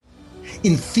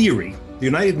In theory, the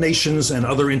United Nations and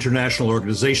other international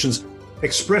organizations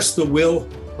express the will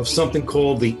of something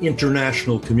called the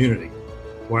international community,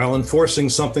 while enforcing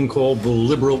something called the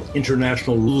liberal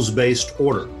international rules-based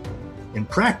order. In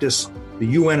practice, the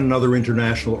UN and other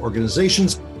international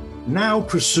organizations now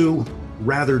pursue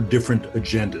rather different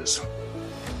agendas.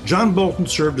 John Bolton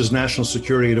served as National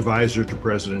Security Advisor to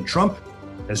President Trump,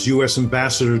 as U.S.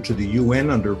 Ambassador to the UN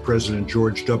under President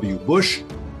George W. Bush,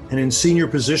 and in senior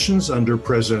positions under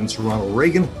Presidents Ronald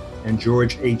Reagan and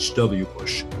George H.W.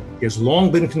 Bush. He has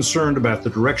long been concerned about the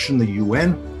direction the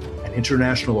UN and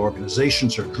international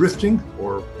organizations are drifting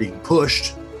or being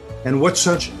pushed, and what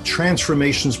such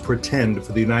transformations portend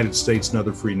for the United States and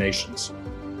other free nations.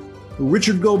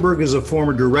 Richard Goldberg is a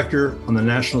former director on the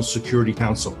National Security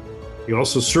Council. He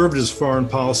also served as foreign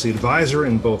policy advisor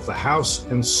in both the House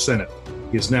and Senate.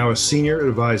 He is now a senior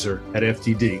advisor at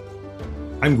FDD.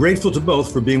 I'm grateful to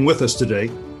both for being with us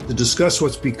today to discuss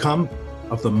what's become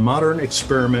of the modern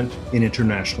experiment in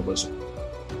internationalism.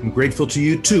 I'm grateful to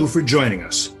you, too, for joining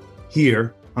us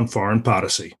here on Foreign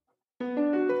Policy.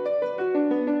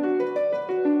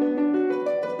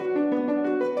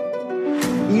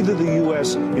 Either the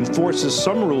U.S. enforces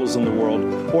some rules in the world,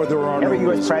 or there are no rules.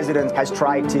 Every U.S. president has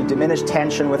tried to diminish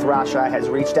tension with Russia, has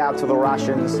reached out to the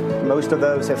Russians. Most of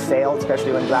those have failed,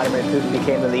 especially when Vladimir Putin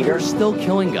became the leader. They're still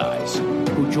killing guys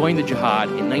who joined the jihad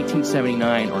in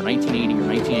 1979 or 1980 or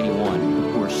 1981.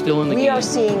 Who are still in the game. We are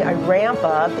seeing a ramp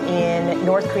up in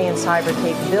North Korean cyber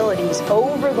capabilities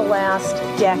over the last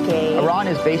decade. Iran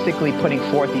is basically putting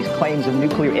forth these claims of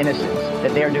nuclear innocence,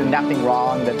 that they are doing nothing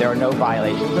wrong, that there are no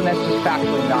violations, and that's just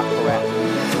factually not correct.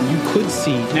 You could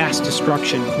see mass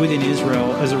destruction within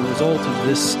Israel as a result of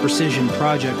this precision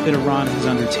project that Iran has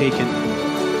undertaken.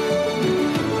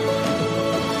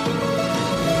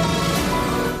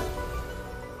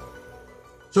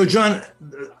 So, John,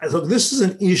 look, this is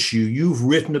an issue you've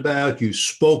written about, you've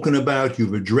spoken about,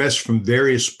 you've addressed from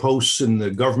various posts in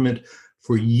the government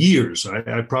for years.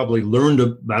 I probably learned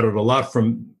about it a lot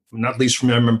from, not least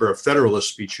from, I remember a Federalist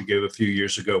speech you gave a few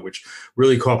years ago, which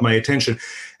really caught my attention.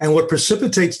 And what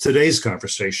precipitates today's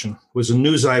conversation was a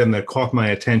news item that caught my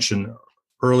attention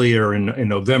earlier in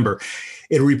November.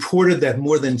 It reported that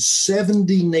more than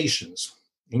 70 nations,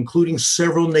 including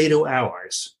several NATO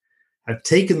allies, have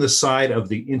taken the side of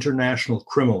the International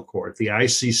Criminal Court, the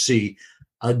ICC,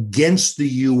 against the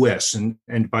U.S.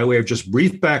 And by way of just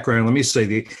brief background, let me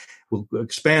say, we'll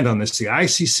expand on this. The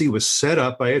ICC was set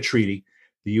up by a treaty.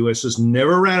 The U.S. has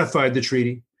never ratified the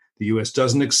treaty. The U.S.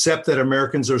 doesn't accept that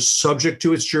Americans are subject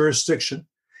to its jurisdiction.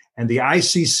 And the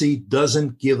ICC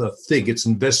doesn't give a fig. It's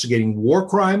investigating war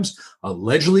crimes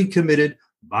allegedly committed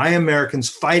by Americans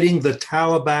fighting the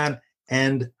Taliban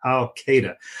and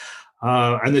Al-Qaeda.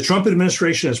 And the Trump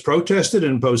administration has protested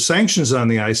and imposed sanctions on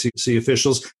the ICC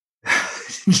officials.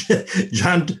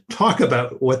 John, talk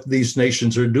about what these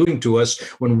nations are doing to us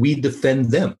when we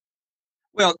defend them.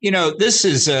 Well, this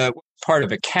is part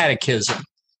of a catechism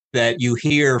that you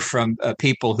hear from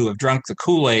people who have drunk the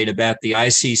Kool-Aid about the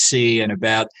ICC and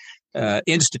about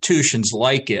institutions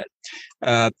like it.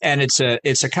 And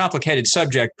it's a complicated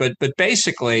subject, but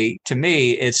basically, to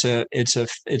me, it's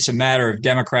a matter of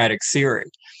democratic theory.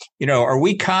 Are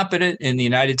we competent in the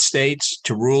United States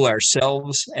to rule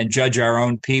ourselves and judge our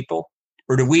own people?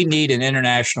 Or do we need an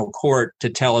international court to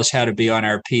tell us how to be on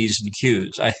our P's and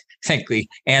Q's? I think the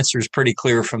answer is pretty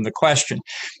clear from the question.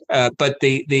 But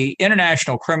the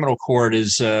International Criminal Court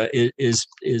is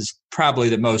probably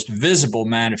the most visible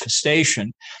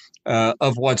manifestation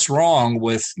of what's wrong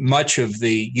with much of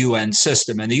the UN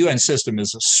system. And the UN system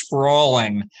is a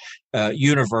sprawling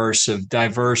universe of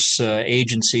diverse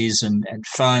agencies and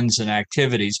funds and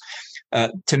activities.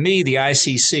 To me, the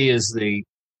ICC is the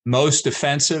most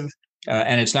offensive.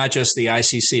 And it's not just the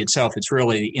ICC itself, it's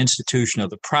really the institution of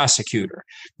the prosecutor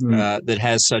that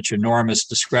has such enormous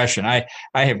discretion. I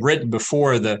have written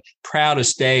before, the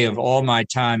proudest day of all my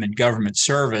time in government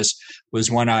service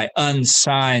was when I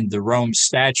unsigned the Rome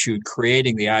Statute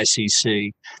creating the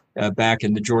ICC back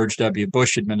in the George W.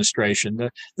 Bush administration.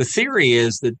 The theory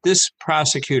is that this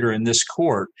prosecutor in this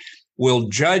court will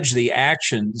judge the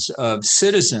actions of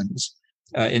citizens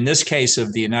in this case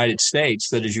of the United States,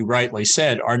 that, as you rightly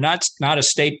said, are not a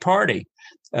state party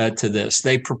to this.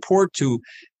 They purport to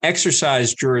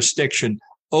exercise jurisdiction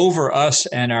over us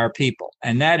and our people,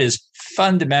 and that is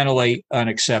fundamentally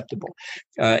unacceptable.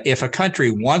 If a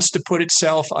country wants to put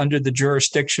itself under the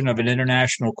jurisdiction of an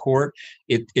international court,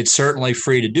 it's certainly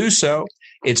free to do so.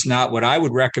 It's not what I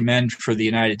would recommend for the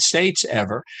United States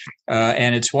ever,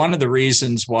 and it's one of the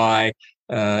reasons why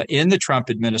in the Trump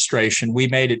administration, we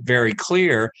made it very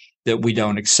clear that we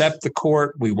don't accept the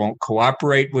court. We won't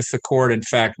cooperate with the court. In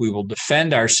fact, we will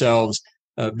defend ourselves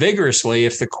vigorously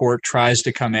if the court tries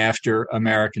to come after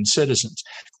American citizens.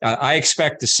 I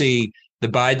expect to see the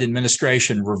Biden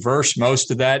administration reverse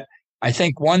most of that. I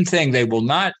think one thing they will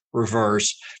not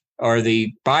reverse are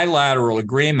the bilateral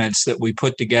agreements that we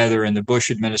put together in the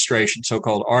Bush administration,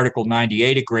 so-called Article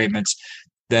 98 agreements,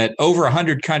 that over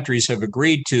 100 countries have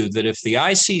agreed to, that if the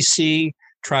ICC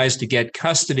tries to get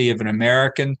custody of an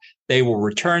American, they will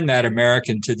return that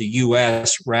American to the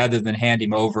U.S. rather than hand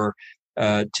him over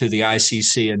to the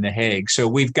ICC in The Hague. So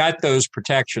we've got those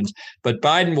protections, but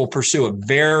Biden will pursue a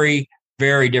very,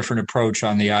 very different approach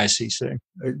on the ICC.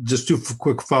 Just two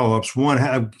quick follow-ups. One,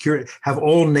 have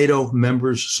all NATO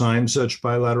members signed such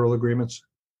bilateral agreements?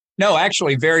 No,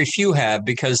 actually, very few have,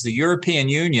 because the European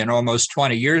Union, almost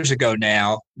 20 years ago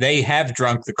now, they have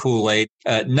drunk the Kool-Aid.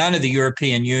 None of the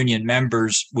European Union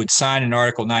members would sign an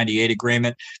Article 98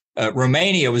 agreement.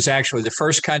 Romania was actually the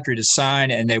first country to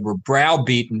sign, and they were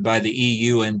browbeaten by the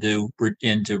EU into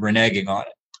reneging on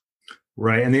it.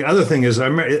 Right. And the other thing is, I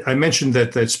mentioned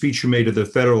that speech you made to the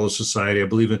Federalist Society, I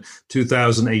believe in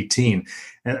 2018.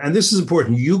 And this is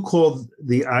important. You called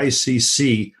the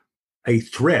ICC a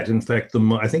threat. In fact,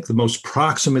 I think the most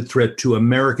proximate threat to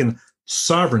American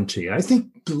sovereignty. I think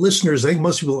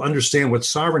most people understand what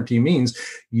sovereignty means.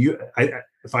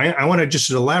 I want to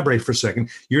just elaborate for a second.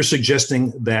 You're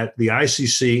suggesting that the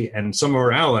ICC and some of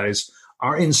our allies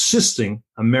are insisting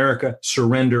America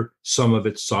surrender some of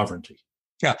its sovereignty.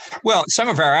 Yeah, well, some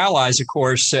of our allies, of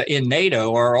course, in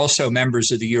NATO are also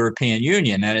members of the European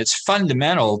Union, and it's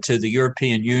fundamental to the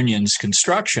European Union's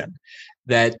construction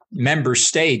that member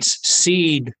states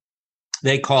cede,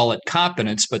 they call it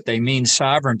competence, but they mean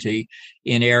sovereignty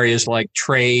in areas like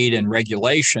trade and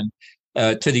regulation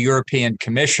to the European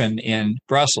Commission in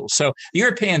Brussels. So the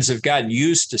Europeans have gotten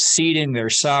used to ceding their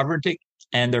sovereignty,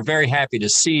 and they're very happy to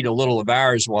cede a little of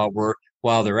ours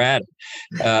while they're at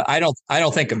it. I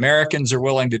don't think Americans are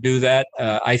willing to do that.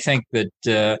 I think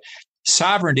that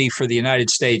sovereignty for the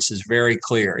United States is very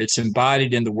clear. It's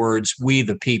embodied in the words, "we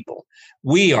the people."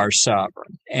 We are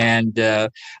sovereign. And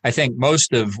I think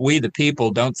most of we the people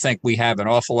don't think we have an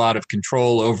awful lot of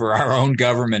control over our own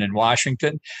government in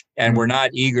Washington. And we're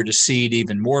not eager to cede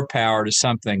even more power to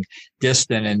something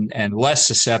distant and less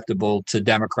susceptible to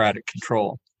democratic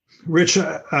control. Rich,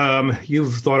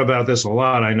 you've thought about this a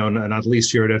lot, I know, not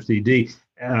least here at FDD.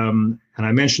 And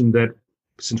I mentioned that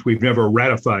since we've never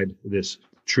ratified this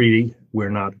treaty, we're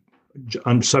not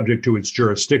subject to its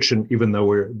jurisdiction, even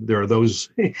though there are those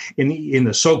in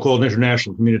the so-called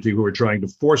international community who are trying to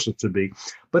force it to be.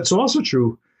 But it's also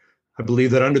true, I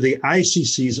believe, that under the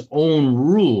ICC's own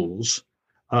rules,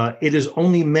 it is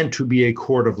only meant to be a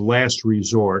court of last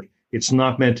resort. It's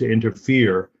not meant to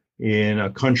interfere in a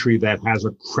country that has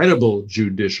a credible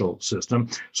judicial system.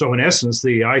 So in essence,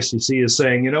 the ICC is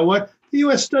saying, you know what? The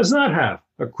U.S. does not have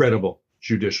a credible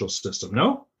judicial system,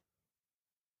 no?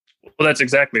 Well, that's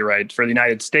exactly right. For the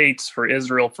United States, for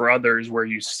Israel, for others, where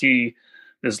you see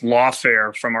this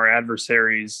lawfare from our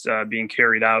adversaries being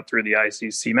carried out through the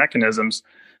ICC mechanisms,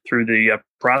 through the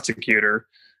prosecutor,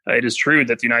 it is true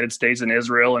that the United States and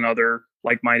Israel and other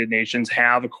like-minded nations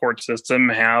have a court system,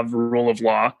 have rule of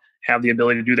law, have the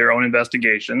ability to do their own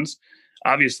investigations.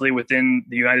 Obviously, within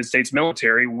the United States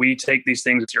military, we take these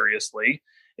things seriously.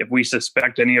 If we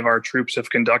suspect any of our troops have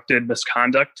conducted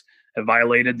misconduct, have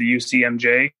violated the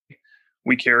UCMJ,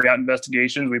 we carry out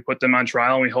investigations, we put them on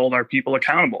trial, and we hold our people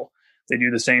accountable. They do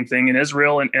the same thing in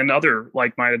Israel and other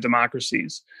like-minded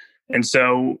democracies. And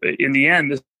so in the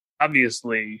end, this is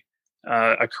obviously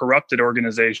a corrupted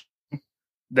organization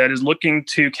that is looking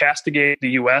to castigate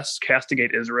the U.S.,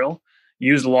 castigate Israel,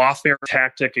 use lawfare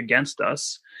tactic against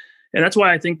us. And that's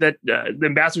why I think that the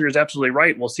ambassador is absolutely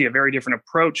right. We'll see a very different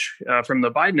approach from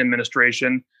the Biden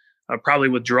administration, probably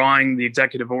withdrawing the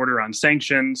executive order on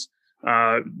sanctions,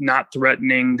 not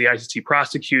threatening the ICC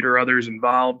prosecutor or others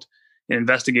involved in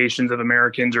investigations of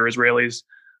Americans or Israelis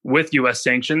with U.S.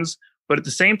 sanctions. But at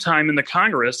the same time, in the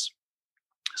Congress,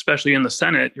 especially in the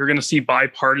Senate, you're going to see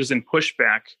bipartisan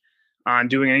pushback on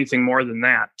doing anything more than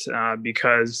that,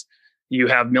 because you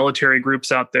have military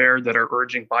groups out there that are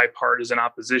urging bipartisan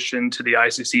opposition to the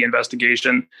ICC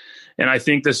investigation. And I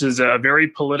think this is a very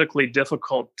politically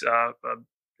difficult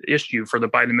issue for the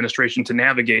Biden administration to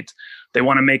navigate. They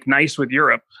want to make nice with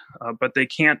Europe, but they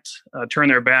can't turn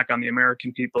their back on the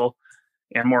American people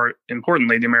and, more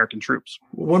importantly, the American troops.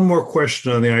 One more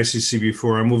question on the ICC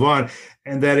before I move on,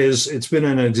 and that is, it's been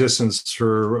in existence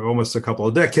for almost a couple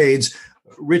of decades.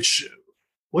 Rich,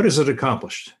 what has it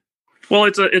accomplished? Well,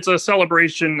 it's a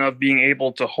celebration of being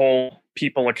able to hold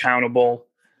people accountable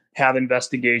have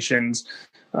investigations,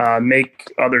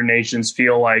 make other nations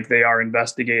feel like they are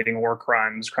investigating war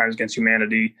crimes, crimes against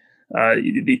humanity.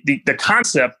 The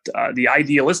concept, the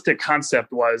idealistic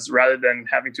concept was, rather than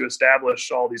having to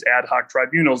establish all these ad hoc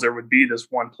tribunals, there would be this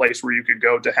one place where you could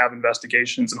go to have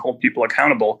investigations and hold people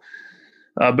accountable.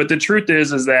 But the truth is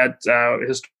that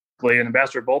historically, and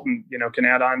Ambassador Bolton, can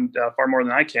add on far more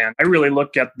than I can. I really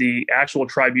look at the actual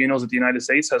tribunals that the United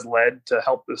States has led to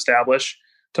help establish,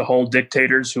 to hold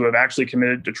dictators who have actually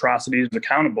committed atrocities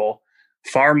accountable,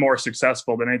 far more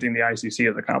successful than anything the ICC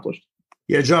has accomplished.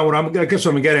 Yeah, John, I guess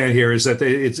what I'm getting at here is that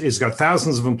it's got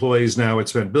thousands of employees now.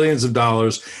 It's spent billions of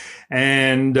dollars.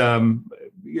 And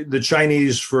the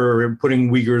Chinese, for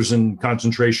putting Uyghurs in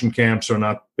concentration camps, are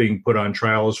not being put on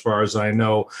trial, as far as I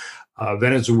know.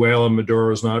 Venezuela,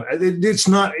 Maduro is not. It's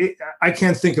not. I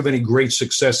can't think of any great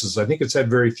successes. I think it's had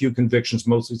very few convictions,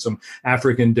 mostly some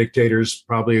African dictators,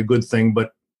 probably a good thing,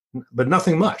 but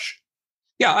nothing much.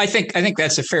 Yeah, I think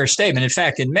that's a fair statement. In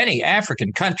fact, in many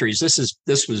African countries,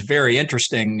 this was very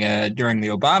interesting during the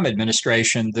Obama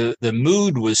administration. The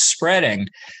mood was spreading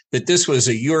that this was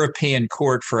a European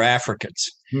court for Africans.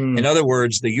 In other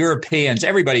words, the Europeans,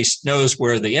 everybody knows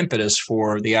where the impetus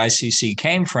for the ICC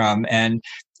came from, and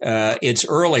its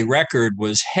early record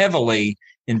was heavily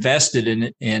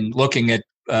invested in looking at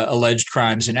alleged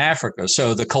crimes in Africa.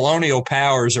 So the colonial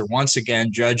powers are once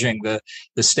again judging the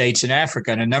states in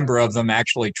Africa, and a number of them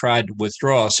actually tried to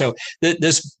withdraw. So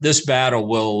this battle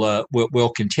will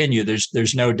continue.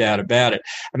 There's no doubt about it.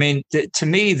 I mean, to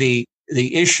me,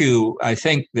 the issue I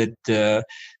think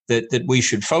that we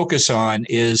should focus on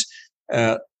is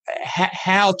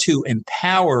how to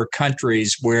empower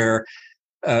countries where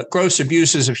gross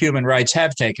abuses of human rights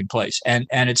have taken place, and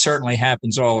it certainly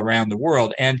happens all around the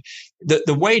world. And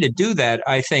the way to do that,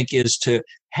 I think, is to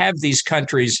have these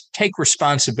countries take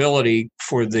responsibility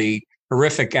for the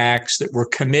horrific acts that were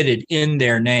committed in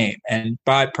their name and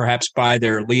perhaps by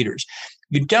their leaders.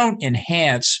 You don't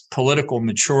enhance political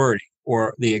maturity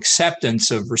or the acceptance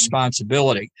of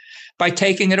responsibility by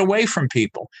taking it away from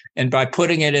people and by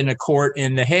putting it in a court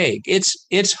in The Hague.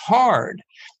 It's hard.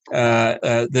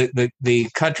 The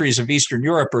countries of Eastern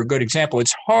Europe are a good example.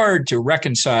 It's hard to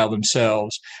reconcile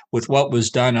themselves with what was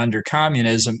done under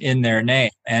communism in their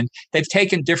name. And they've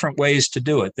taken different ways to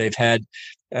do it. They've had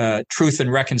truth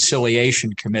and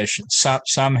reconciliation commissions.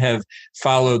 Some have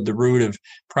followed the route of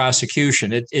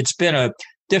prosecution. It's been a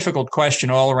difficult question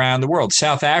all around the world.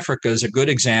 South Africa is a good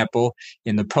example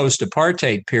in the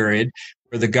post-apartheid period,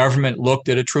 where the government looked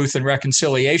at a Truth and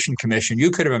Reconciliation Commission.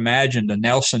 You could have imagined a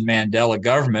Nelson Mandela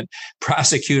government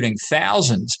prosecuting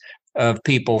thousands of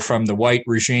people from the white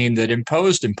regime that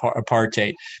imposed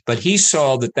apartheid. But he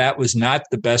saw that was not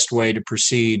the best way to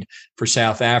proceed for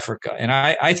South Africa. And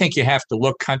I think you have to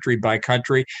look country by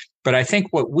country. But I think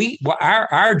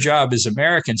our job as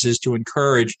Americans is to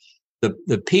encourage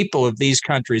the people of these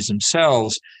countries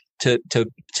themselves to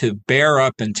bear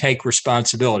up and take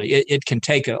responsibility. It can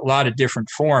take a lot of different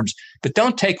forms, but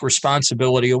don't take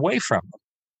responsibility away from them.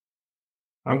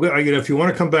 I'm good. If you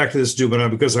want to come back to this, Dubin,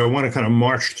 because I want to kind of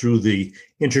march through the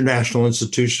international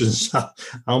institutions,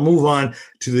 I'll move on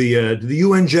to the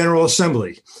UN General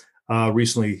Assembly.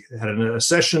 Recently had a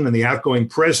session, and the outgoing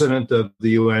president of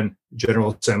the UN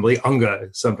General Assembly,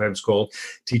 UNGA, sometimes called,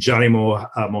 Tijani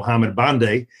Mohamed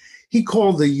Bande, he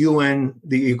called the UN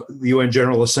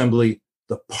General Assembly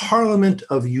the Parliament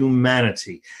of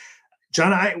Humanity.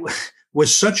 John,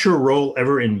 was such a role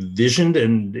ever envisioned,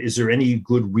 and is there any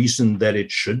good reason that it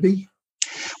should be?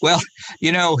 Well,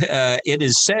 it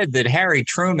is said that Harry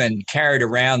Truman carried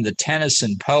around the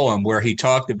Tennyson poem where he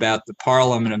talked about the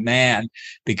Parliament of Man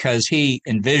because he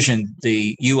envisioned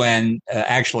the UN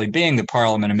actually being the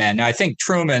Parliament of Man. Now, I think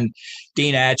Truman,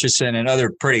 Dean Acheson, and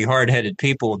other pretty hard-headed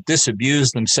people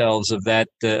disabused themselves of that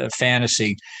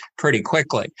fantasy pretty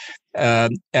quickly.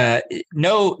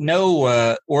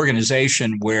 No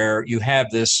organization where you have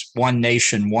this one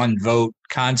nation, one vote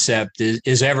concept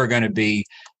is ever going to be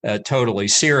totally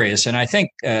serious. And I think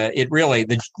it really,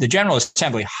 the General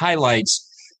Assembly highlights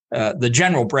the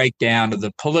general breakdown of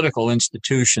the political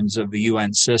institutions of the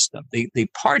UN system. The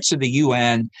parts of the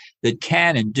UN that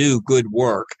can and do good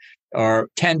work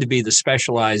tend to be the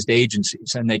specialized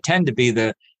agencies, and they tend to be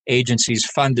the agencies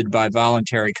funded by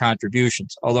voluntary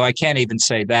contributions, although I can't even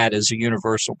say that as a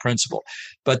universal principle.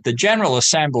 But the General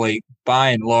Assembly, by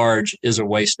and large, is a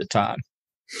waste of time.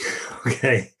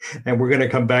 Okay. And we're going to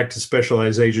come back to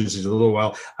specialized agencies in a little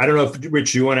while. I don't know if,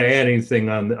 Rich, you want to add anything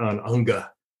on UNGA?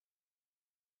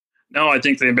 No, I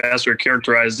think the ambassador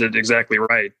characterized it exactly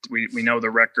right. We know the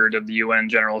record of the UN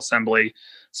General Assembly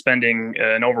spending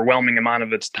an overwhelming amount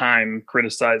of its time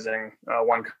criticizing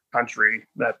one country,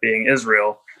 that being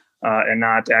Israel, and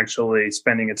not actually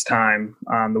spending its time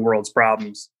on the world's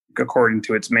problems according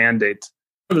to its mandate.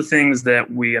 One of the things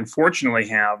that we unfortunately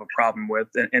have a problem with,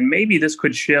 and maybe this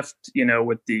could shift,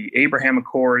 with the Abraham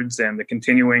Accords and the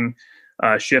continuing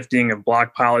shifting of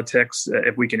bloc politics,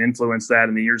 if we can influence that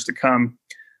in the years to come,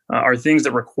 are things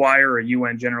that require a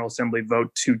UN General Assembly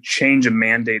vote to change a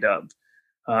mandate of.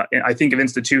 And I think of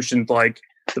institutions like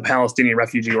the Palestinian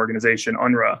Refugee Organization,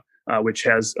 UNRWA, which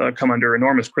has come under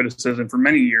enormous criticism for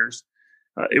many years.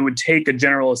 It would take a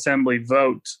General Assembly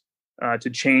vote to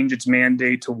change its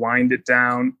mandate, to wind it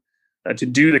down, to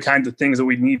do the kinds of things that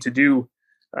we need to do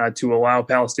to allow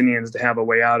Palestinians to have a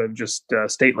way out of just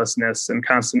statelessness and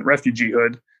constant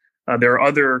refugeehood. There are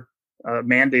other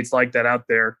mandates like that out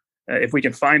there. If we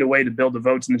can find a way to build the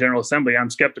votes in the General Assembly, I'm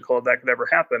skeptical if that could ever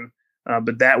happen.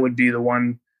 But that would be the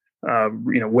one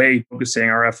way focusing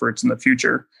our efforts in the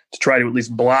future to try to at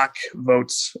least block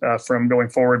votes from going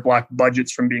forward, block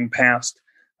budgets from being passed,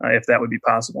 if that would be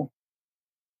possible.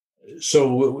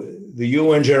 So the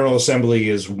UN General Assembly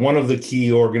is one of the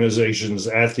key organizations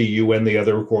at the UN. The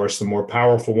other, of course, the more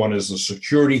powerful one is the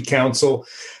Security Council.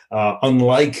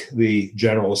 Unlike the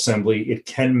General Assembly, it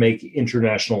can make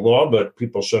international law, but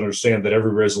people should understand that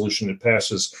every resolution it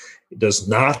passes does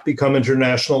not become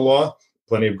international law.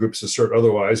 Plenty of groups assert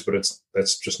otherwise, but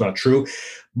that's just not true.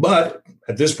 But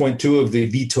at this point, two of the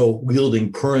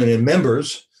veto-wielding permanent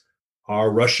members are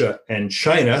Russia and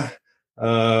China,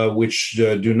 which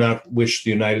do not wish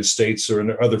the United States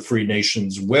or other free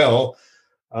nations well.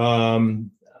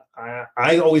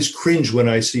 I always cringe when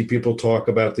I see people talk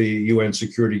about the UN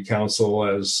Security Council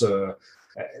as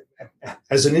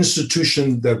an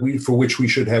institution for which we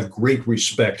should have great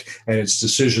respect, and its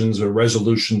decisions or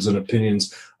resolutions and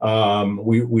opinions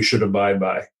we should abide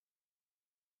by.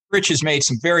 Rich has made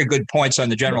some very good points on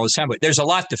the General Assembly. There's a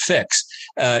lot to fix,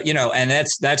 and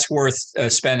that's worth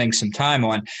spending some time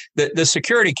on. The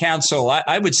Security Council,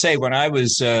 I would say when I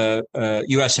was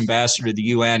U.S. ambassador to the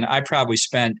UN, I probably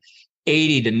spent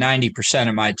 80 to 90%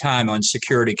 of my time on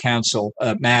Security Council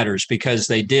matters because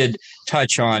they did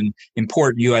touch on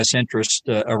important U.S. interests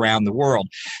around the world.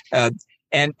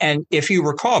 And if you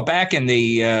recall, back in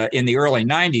the early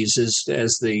 90s,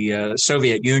 as the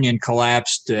Soviet Union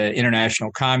collapsed,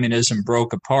 international communism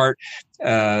broke apart,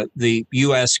 the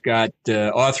U.S. got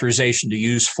authorization to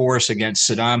use force against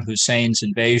Saddam Hussein's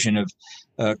invasion of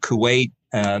Kuwait.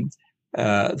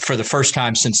 For the first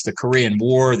time since the Korean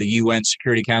War, the UN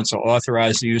Security Council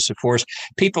authorized the use of force.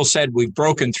 People said we've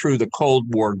broken through the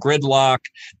Cold War gridlock.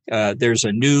 There's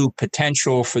a new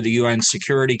potential for the UN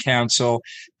Security Council.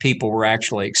 People were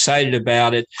actually excited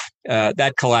about it.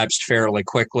 That collapsed fairly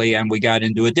quickly, and we got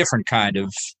into a different kind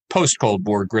of post-Cold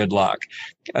War gridlock.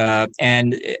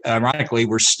 And ironically,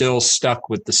 we're still stuck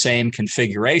with the same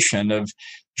configuration of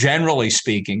Generally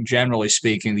speaking,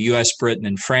 the U.S., Britain,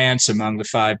 and France among the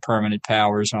five permanent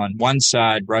powers on one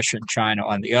side, Russia and China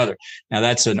on the other. Now,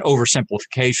 that's an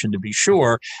oversimplification to be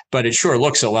sure, but it sure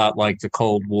looks a lot like the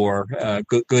Cold War,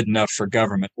 good enough for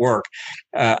government work.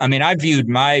 I viewed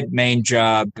my main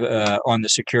job on the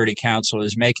Security Council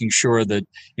as making sure that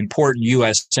important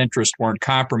U.S. interests weren't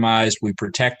compromised. We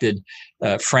protected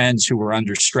friends who were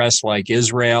under stress like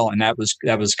Israel, and that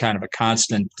was kind of a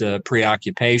constant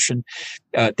preoccupation.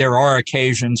 There are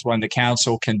occasions when the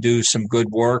council can do some good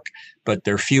work, but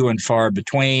they're few and far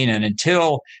between. And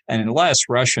unless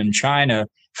Russia and China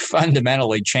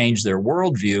fundamentally change their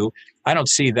worldview, I don't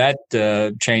see that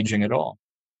changing at all.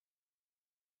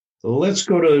 Let's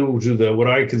go to what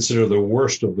I consider the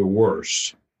worst of the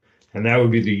worst, and that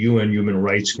would be the UN Human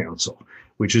Rights Council,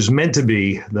 which is meant to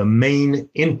be the main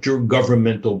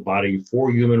intergovernmental body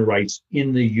for human rights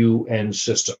in the UN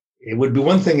system. It would be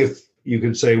one thing if you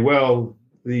could say, well,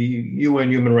 the UN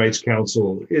Human Rights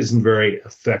Council isn't very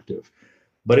effective,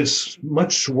 but it's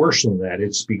much worse than that.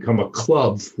 It's become a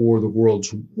club for the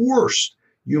world's worst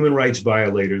human rights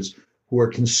violators who are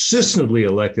consistently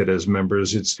elected as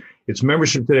members. Its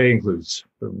membership today includes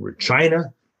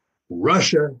China,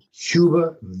 Russia,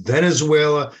 Cuba,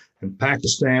 Venezuela, and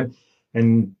Pakistan.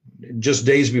 And just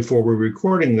days before we're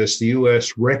recording this, the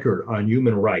U.S. record on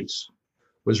human rights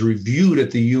was reviewed at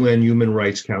the UN Human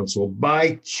Rights Council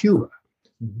by Cuba,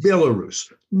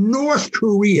 Belarus, North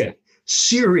Korea,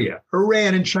 Syria,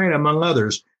 Iran, and China, among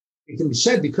others. It can be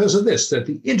said because of this, that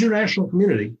the international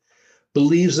community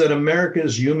believes that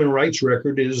America's human rights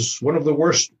record is one of the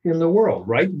worst in the world,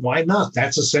 right? Why not?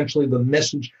 That's essentially the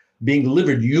message being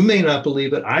delivered. You may not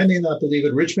believe it. I may not believe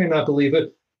it. Rich may not believe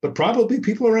it. but probably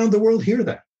people around the world hear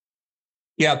that.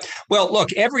 Yeah. Well,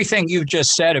 look, everything you've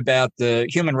just said about the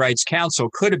Human Rights Council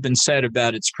could have been said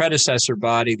about its predecessor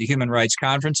body, the Human Rights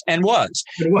Conference, and was.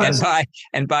 It was.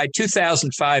 And by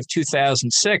 2005,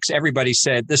 2006, everybody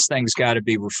said this thing's got to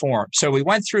be reformed. So we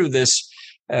went through this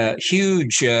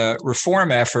huge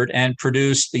reform effort and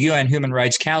produced the UN Human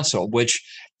Rights Council, which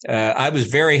I was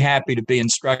very happy to be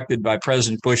instructed by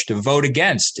President Bush to vote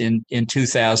against in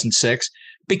 2006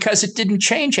 because it didn't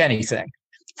change anything.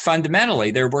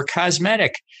 Fundamentally, there were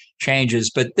cosmetic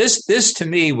changes, but this to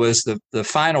me was the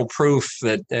final proof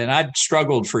that, and I'd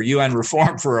struggled for UN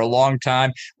reform for a long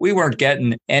time, we weren't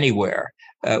getting anywhere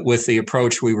with the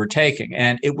approach we were taking.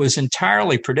 And it was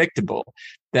entirely predictable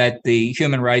that the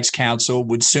Human Rights Council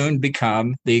would soon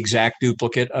become the exact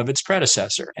duplicate of its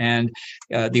predecessor. And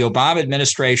the Obama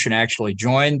administration actually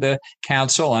joined the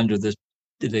council under the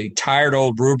tired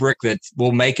old rubric that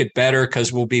we'll make it better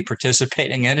because we'll be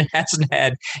participating in it. Hasn't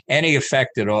had any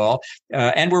effect at all.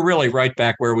 And we're really right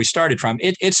back where we started from.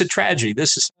 It's a tragedy.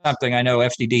 This is something I know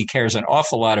FDD cares an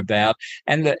awful lot about.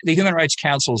 And the Human Rights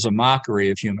Council is a mockery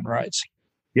of human rights.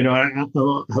 You know,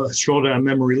 I strolled down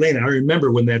memory lane. I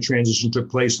remember when that transition took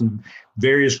place and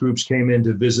various groups came in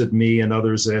to visit me and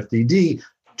others at FDD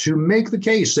to make the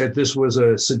case that this was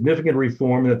a significant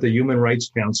reform and that the Human Rights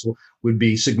Council would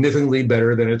be significantly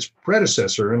better than its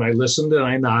predecessor. And I listened and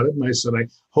I nodded and I said, I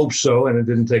hope so. And it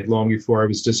didn't take long before I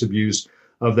was disabused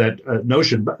of that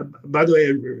notion. By the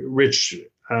way, Rich,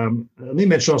 let me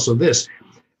mention also this,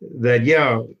 that,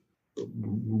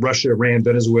 Russia, Iran,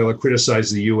 Venezuela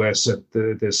criticized the U.S. at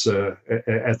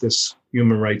this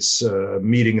human rights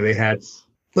meeting they had.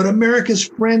 But America's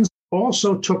friends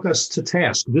also took us to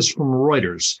task. This from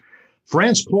Reuters.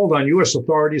 France called on U.S.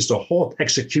 authorities to halt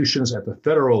executions at the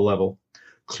federal level,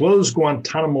 close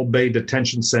Guantanamo Bay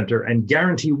Detention Center, and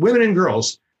guarantee women and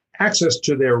girls access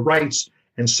to their rights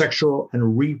and sexual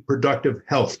and reproductive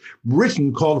health.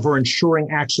 Britain called for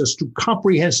ensuring access to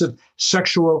comprehensive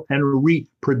sexual and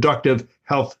reproductive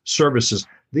health services.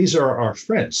 These are our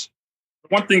friends.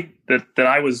 One thing that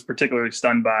I was particularly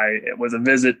stunned by, it was a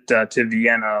visit to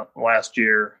Vienna last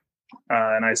year.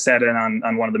 And I sat in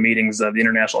on one of the meetings of the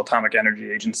International Atomic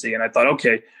Energy Agency. And I thought,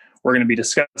 okay, we're going to be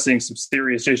discussing some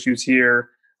serious issues here.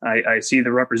 I see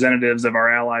the representatives of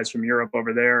our allies from Europe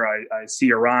over there. I see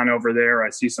Iran over there. I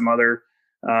see some other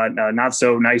not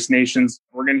so nice nations.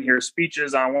 We're going to hear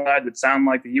speeches on one side that sound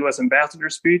like the U.S.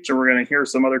 ambassador's speech, or we're going to hear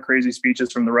some other crazy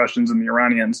speeches from the Russians and the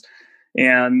Iranians.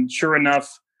 And sure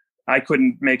enough, I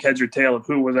couldn't make heads or tail of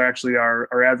who was actually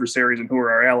our adversaries and who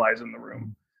were our allies in the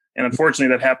room. And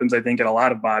unfortunately, that happens, I think, in a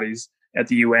lot of bodies at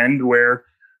the UN where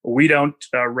we don't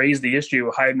raise the issue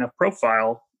a high enough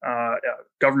profile,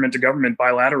 government to government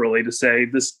bilaterally, to say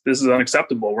this is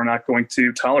unacceptable. We're not going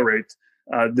to tolerate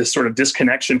this sort of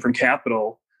disconnection from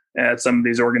capital at some of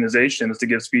these organizations to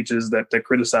give speeches that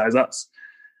criticize us.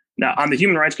 Now, on the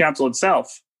Human Rights Council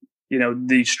itself,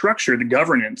 the structure, the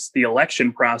governance, the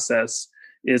election process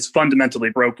is fundamentally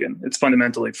broken. It's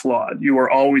fundamentally flawed. You are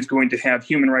always going to have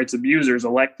human rights abusers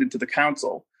elected to the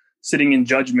council, sitting in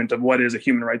judgment of what is a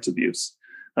human rights abuse.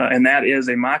 And that is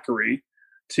a mockery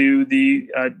to the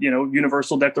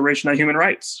Universal Declaration on Human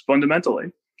Rights,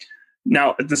 fundamentally.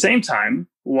 Now, at the same time,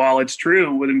 while it's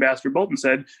true what Ambassador Bolton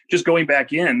said, just going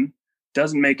back in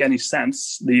doesn't make any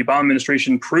sense. The Obama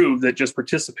administration proved that just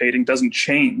participating doesn't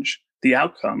change the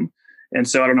outcome. And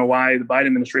so I don't know why the Biden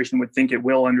administration would think it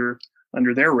will under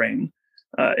their reign.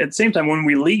 At the same time, when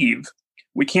we leave,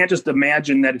 we can't just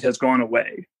imagine that it has gone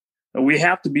away. We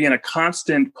have to be in a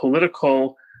constant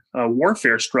political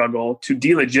warfare struggle to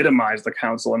delegitimize the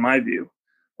council, in my view.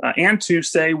 And to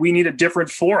say we need a different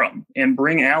forum and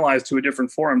bring allies to a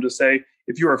different forum to say,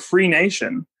 if you're a free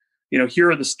nation,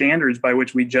 here are the standards by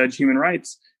which we judge human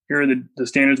rights. Here are the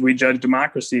standards we judge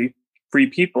democracy, free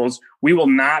peoples. We will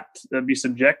not be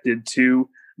subjected to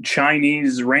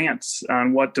Chinese rants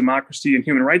on what democracy and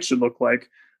human rights should look like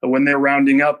when they're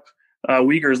rounding up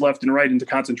Uyghurs left and right into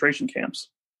concentration camps.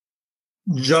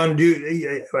 John,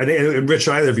 and Rich,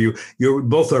 either of you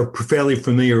both are fairly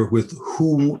familiar with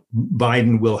who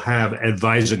Biden will have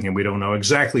advising him. We don't know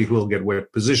exactly who will get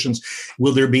what positions.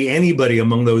 Will there be anybody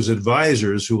among those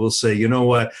advisors who will say, you know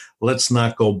what, let's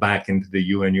not go back into the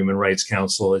UN Human Rights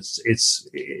Council.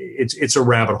 It's a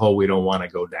rabbit hole we don't want to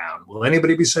go down. Will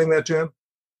anybody be saying that to him?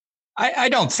 I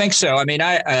don't think so. I mean,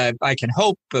 I can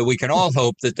hope, we can all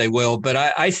hope that they will. But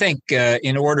I think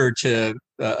in order to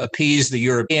appease the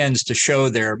Europeans, to show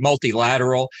they're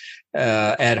multilateral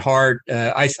at heart,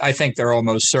 I think they're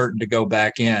almost certain to go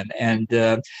back in. And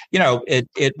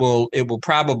it will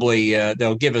probably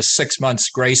they'll give us 6 months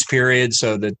grace period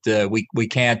so that we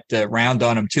can't round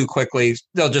on them too quickly.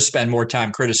 They'll just spend more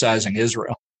time criticizing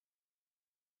Israel.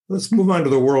 Let's move on to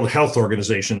the World Health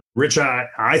Organization. Rich,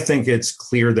 I think it's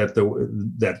clear that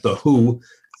the WHO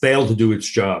failed to do its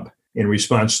job in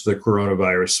response to the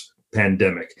coronavirus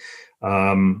pandemic.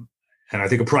 And I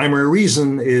think a primary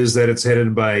reason is that it's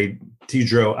headed by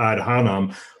Tedros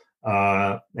Adhanom,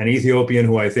 an Ethiopian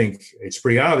who I think it's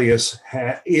pretty obvious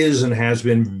is and has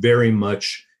been very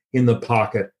much in the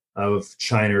pocket of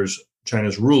China's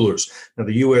rulers. Now,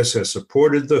 the U.S. has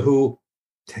supported the WHO,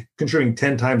 contributing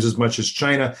 10 times as much as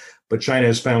China, but China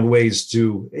has found ways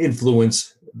to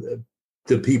influence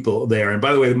the people there. And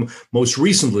by the way, most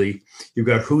recently, you've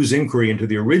got WHO's inquiry into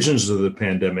the origins of the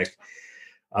pandemic,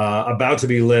 about to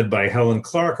be led by Helen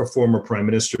Clark, a former prime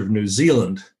minister of New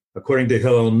Zealand. According to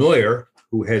Hillel Neuer,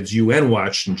 who heads UN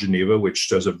Watch in Geneva, which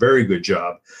does a very good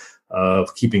job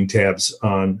of keeping tabs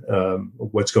on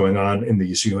what's going on in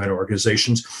these UN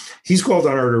organizations. He's called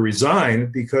on her to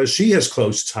resign because she has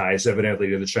close ties, evidently,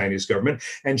 to the Chinese government,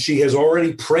 and she has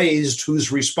already praised WHO's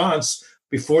response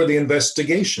before the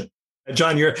investigation.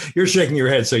 John, you're shaking your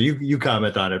head, so you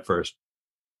comment on it first.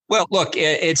 Well, look,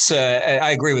 it's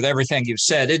I agree with everything you've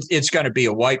said. It's going to be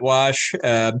a whitewash.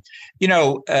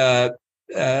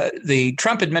 The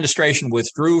Trump administration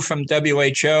withdrew from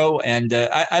WHO, and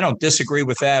I don't disagree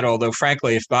with that, although,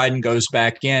 frankly, if Biden goes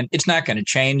back in, it's not going to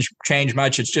change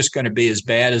much. It's just going to be as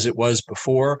bad as it was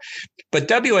before. But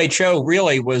WHO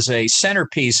really was a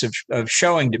centerpiece of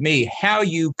showing to me how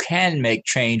you can make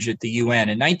change at the UN.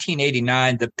 In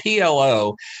 1989, the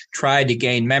PLO tried to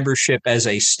gain membership as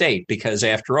a state because,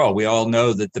 after all, we all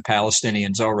know that the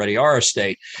Palestinians already are a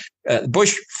state.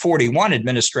 Bush 41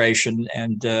 administration,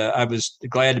 and I was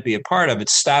glad to be a part of it,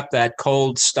 stopped that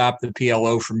cold, stopped the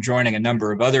PLO from joining a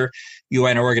number of other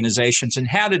UN organizations. And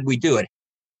how did we do it?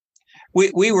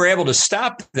 We were able to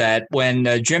stop that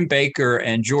when Jim Baker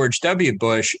and George W.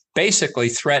 Bush basically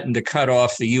threatened to cut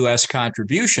off the U.S.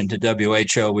 contribution to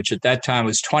WHO, which at that time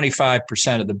was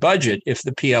 25% of the budget if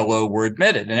the PLO were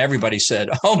admitted. And everybody said,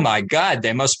 oh, my God,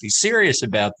 they must be serious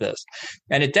about this.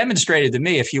 And it demonstrated to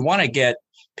me, if you want to get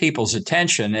people's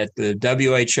attention at the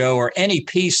WHO or any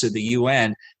piece of the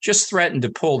UN, just threatened to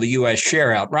pull the U.S.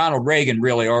 share out. Ronald Reagan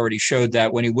really already showed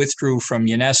that when he withdrew from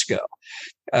UNESCO.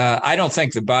 I don't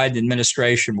think the Biden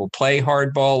administration will play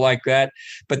hardball like that,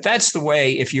 but that's the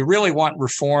way. If you really want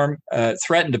reform,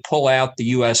 threaten to pull out the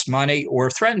U.S. money or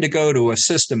threaten to go to a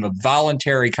system of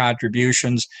voluntary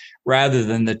contributions rather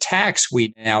than the tax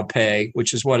we now pay,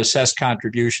 which is what assessed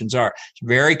contributions are. It's a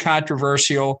very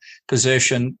controversial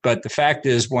position, but the fact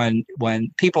is when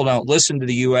people don't listen to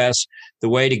the U.S., the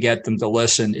way to get them to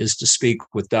listen is to speak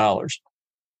with dollars.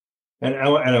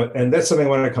 And that's something I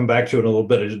want to come back to in a little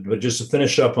bit, but just to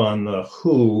finish up on the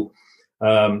WHO,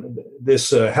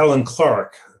 this Helen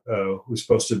Clark, who's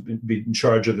supposed to be in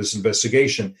charge of this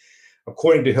investigation,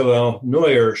 according to Hillel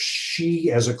Neuer, she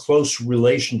has a close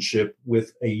relationship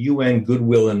with a UN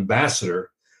Goodwill ambassador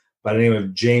by the name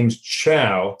of James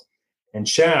Chow. And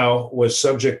Chow was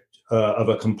subject of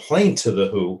a complaint to the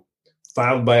WHO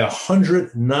filed by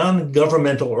 100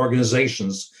 non-governmental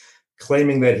organizations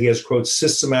claiming that he has, quote,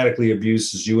 systematically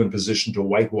abused his UN position to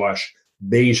whitewash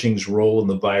Beijing's role in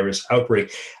the virus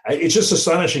outbreak. It's just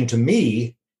astonishing to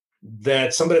me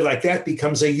that somebody like that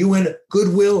becomes a UN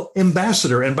Goodwill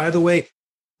ambassador. And by the way,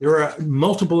 there are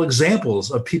multiple examples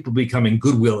of people becoming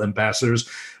Goodwill ambassadors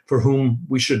for whom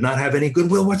we should not have any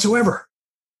goodwill whatsoever.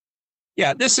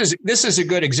 Yeah, this is a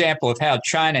good example of how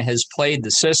China has played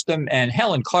the system. And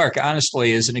Helen Clark,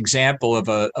 honestly, is an example of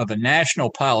a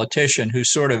national politician who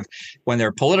sort of, when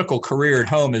their political career at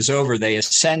home is over, they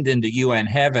ascend into UN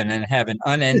heaven and have an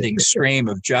unending stream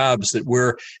of jobs that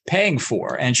we're paying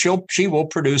for. And she will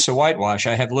produce a whitewash.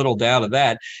 I have little doubt of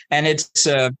that. And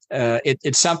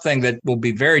it's something that will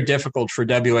be very difficult for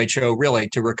WHO really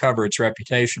to recover its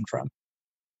reputation from.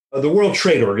 The World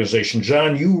Trade Organization,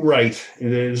 John, you write,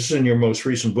 this is in your most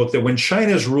recent book, that when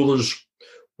China's rulers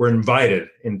were invited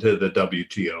into the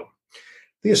WTO,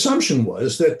 the assumption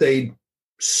was that they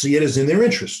see it as in their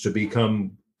interest to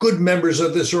become good members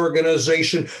of this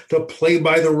organization, to play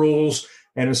by the rules.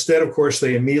 And instead, of course,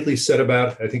 they immediately set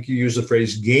about, I think you used the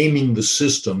phrase, gaming the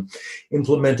system,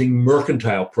 implementing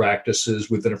mercantile practices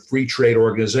within a free trade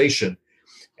organization.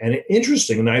 And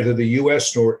interesting, neither the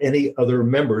U.S. nor any other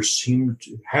members seemed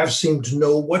to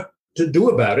know what to do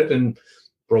about it, and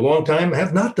for a long time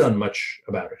have not done much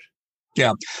about it.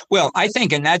 Yeah. Well, I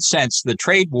think in that sense, the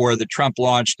trade war that Trump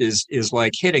launched is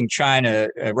like hitting China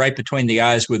right between the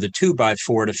eyes with a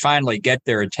 2x4 to finally get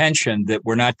their attention that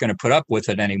we're not going to put up with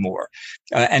it anymore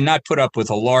and not put up with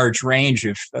a large range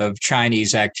of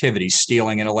Chinese activities,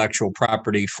 stealing intellectual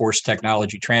property, forced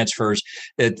technology transfers.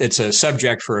 It's a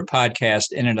subject for a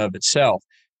podcast in and of itself.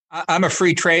 I'm a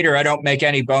free trader. I don't make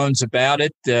any bones about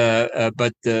it.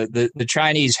 But the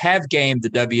Chinese have gamed the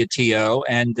WTO,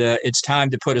 and it's time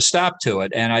to put a stop to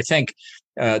it. And I think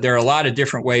there are a lot of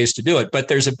different ways to do it. But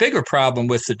there's a bigger problem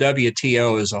with the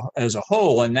WTO as a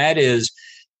whole, and that is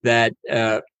that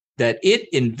it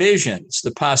envisions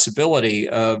the possibility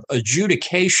of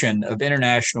adjudication of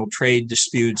international trade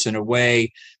disputes in a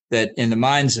way that, in the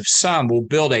minds of some, will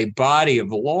build a body of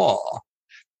law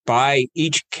by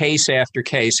each case after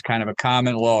case, kind of a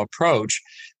common law approach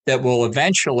that will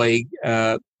eventually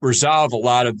resolve a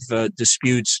lot of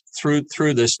disputes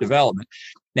through this development.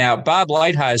 Now, Bob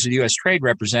Lighthizer, the U.S. Trade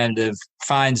Representative,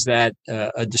 finds that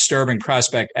a disturbing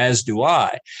prospect, as do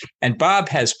I. And Bob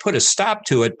has put a stop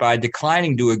to it by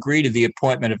declining to agree to the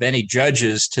appointment of any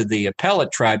judges to the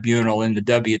appellate tribunal in the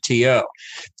WTO.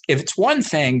 If it's one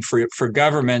thing for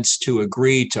governments to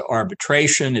agree to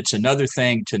arbitration, it's another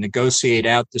thing to negotiate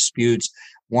out disputes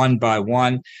one by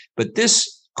one. But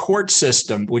this court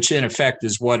system, which in effect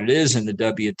is what it is in the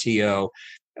WTO,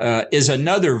 is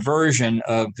another version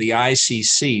of the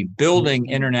ICC, building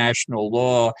international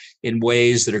law in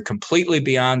ways that are completely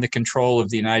beyond the control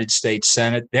of the United States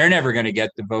Senate. They're never going to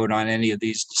get to vote on any of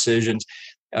these decisions.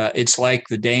 It's like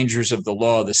the dangers of the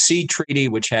law of the sea treaty,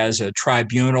 which has a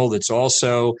tribunal that's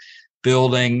also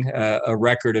building a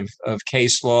record of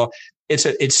case law.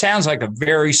 It sounds like a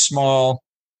very small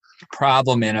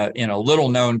problem in a little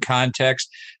known context,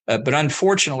 but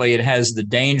unfortunately, it has the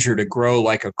danger to grow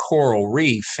like a coral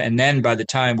reef. And then by the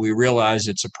time we realize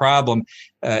it's a problem,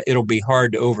 it'll be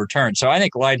hard to overturn. So I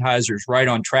think Lighthizer right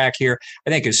on track here. I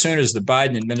think as soon as the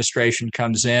Biden administration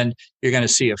comes in, you're going to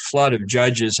see a flood of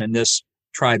judges, and this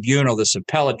tribunal, this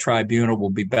appellate tribunal, will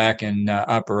be back in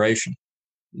operation.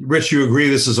 Rich, you agree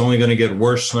this is only going to get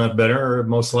worse, not better,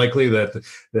 most likely, that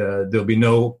there'll be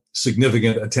no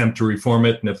significant attempt to reform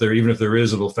it, and even if there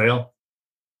is, it'll fail?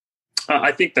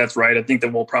 I think that's right. I think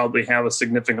that we'll probably have a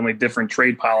significantly different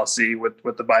trade policy with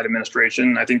the Biden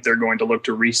administration. I think they're going to look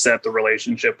to reset the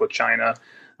relationship with China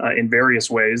in various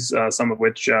ways, some of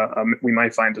which we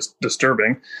might find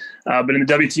disturbing. But in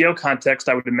the WTO context,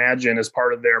 I would imagine as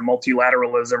part of their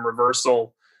multilateralism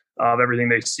reversal of everything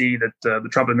they see that the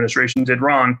Trump administration did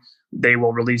wrong, they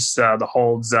will release the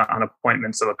holds on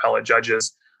appointments of appellate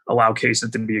judges, allow cases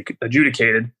to be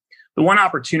adjudicated. The one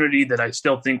opportunity that I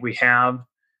still think we have,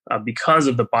 because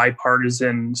of the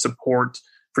bipartisan support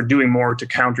for doing more to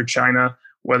counter China,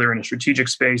 whether in a strategic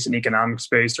space, an economic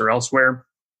space, or elsewhere,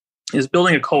 is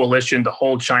building a coalition to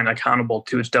hold China accountable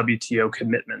to its WTO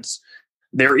commitments.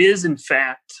 There is, in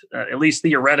fact, at least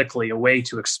theoretically, a way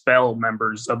to expel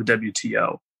members of the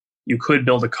WTO. You could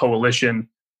build a coalition.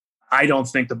 I don't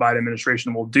think the Biden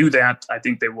administration will do that. I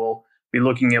think they will be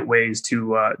looking at ways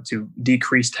to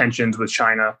decrease tensions with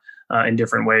China in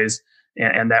different ways.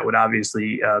 And that would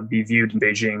obviously be viewed in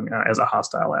Beijing as a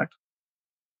hostile act.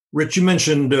 Rich, you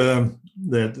mentioned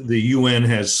that the UN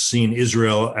has seen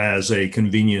Israel as a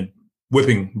convenient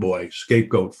whipping boy,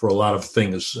 scapegoat for a lot of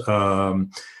things.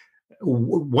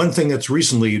 One thing that's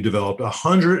recently developed,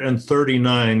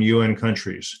 139 UN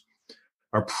countries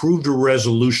approved a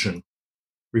resolution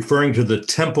referring to the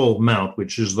Temple Mount,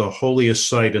 which is the holiest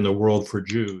site in the world for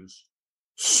Jews,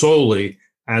 solely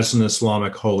as an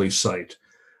Islamic holy site.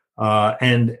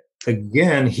 And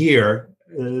again, here,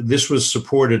 this was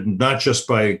supported not just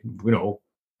by,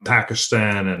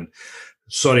 Pakistan and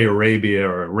Saudi Arabia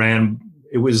or Iran.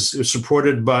 It was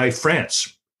supported by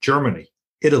France, Germany,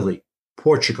 Italy,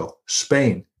 Portugal,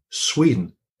 Spain,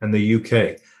 Sweden, and the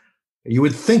UK. You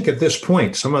would think at this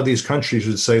point, some of these countries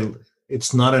would say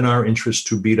it's not in our interest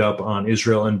to beat up on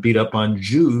Israel and beat up on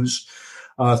Jews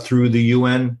through the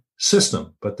UN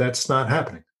system, but that's not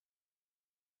happening.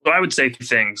 So I would say two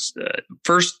things.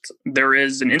 First, there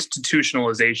is an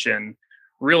institutionalization,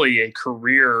 really a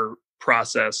career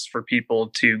process for people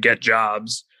to get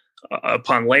jobs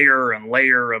upon layer and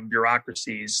layer of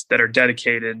bureaucracies that are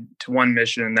dedicated to one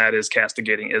mission, and that is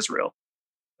castigating Israel.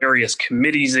 Various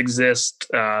committees exist.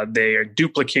 They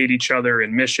duplicate each other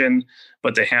in mission,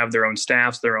 but they have their own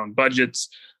staffs, their own budgets.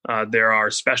 There are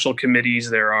special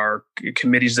committees. There are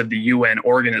committees of the UN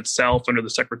organ itself under the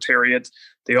Secretariat.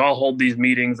 They all hold these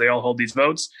meetings. They all hold these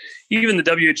votes. Even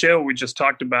the WHO we just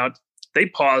talked about, they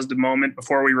paused a moment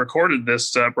before we recorded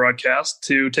this broadcast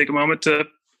to take a moment to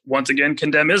once again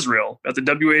condemn Israel at the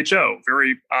WHO.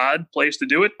 Very odd place to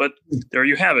do it, but there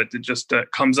you have it. It just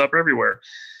comes up everywhere.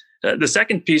 The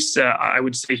second piece I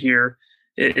would say here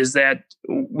is that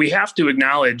we have to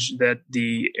acknowledge that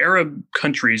the Arab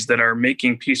countries that are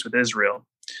making peace with Israel,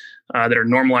 that are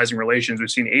normalizing relations, we've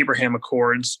seen Abraham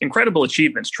Accords, incredible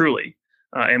achievements, truly.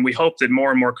 And we hope that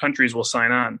more and more countries will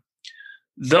sign on.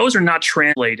 Those are not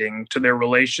translating to their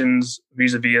relations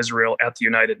vis-a-vis Israel at the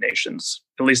United Nations.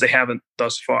 At least they haven't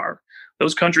thus far.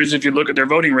 Those countries, if you look at their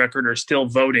voting record, are still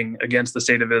voting against the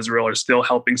state of Israel, are still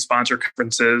helping sponsor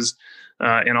conferences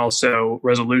and also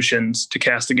resolutions to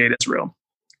castigate Israel.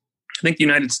 I think the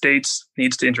United States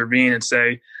needs to intervene and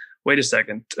say, wait a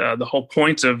second, the whole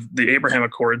point of the Abraham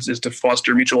Accords is to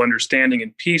foster mutual understanding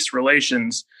and peace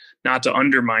relations, not to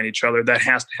undermine each other. That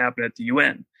has to happen at the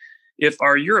UN. If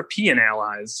our European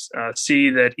allies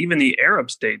see that even the Arab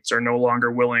states are no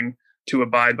longer willing to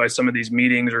abide by some of these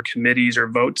meetings or committees or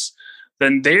votes,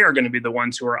 then they are going to be the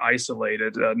ones who are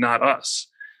isolated, not us.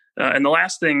 And the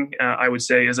last thing I would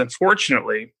say is,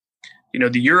 unfortunately,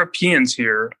 the Europeans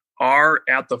here are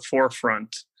at the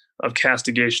forefront of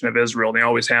castigation of Israel. They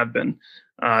always have been.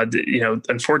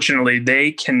 Unfortunately,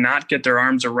 they cannot get their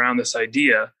arms around this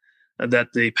idea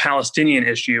that the Palestinian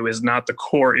issue is not the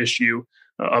core issue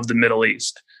of the Middle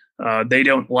East. They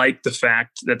don't like the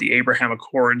fact that the Abraham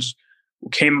Accords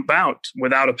came about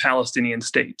without a Palestinian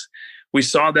state. We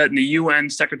saw that in the UN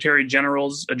Secretary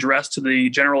General's address to the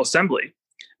General Assembly.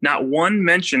 Not one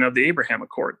mention of the Abraham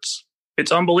Accords.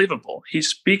 It's unbelievable. He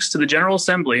speaks to the General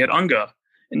Assembly at UNGA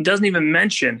and doesn't even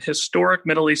mention historic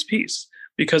Middle East peace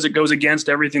because it goes against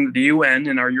everything that the UN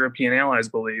and our European allies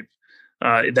believe,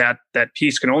 that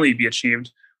peace can only be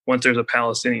achieved once there's a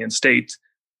Palestinian state.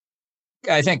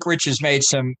 I think Rich has made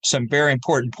some very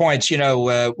important points.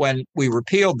 When we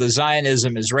repealed the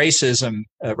Zionism is racism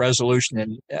resolution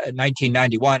in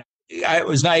 1991, I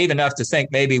was naive enough to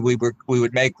think maybe we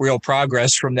would make real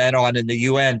progress from then on in the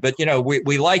UN. But,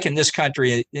 we like in this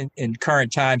country in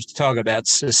current times to talk about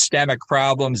systemic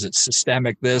problems. It's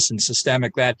systemic this and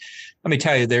systemic that. Let me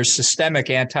tell you, there's systemic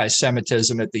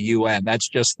anti-Semitism at the UN. That's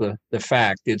just the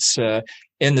fact. It's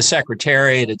in the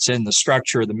Secretariat. It's in the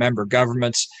structure of the member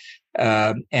governments.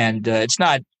 And it's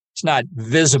not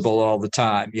visible all the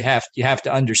time. You have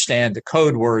to understand the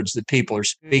code words that people are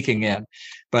speaking in.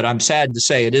 But I'm sad to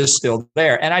say it is still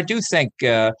there. And I do think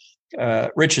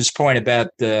Rich's point about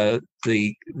the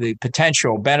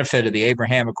potential benefit of the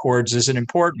Abraham Accords is an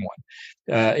important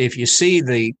one. If you see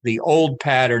the old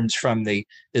patterns from the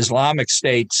Islamic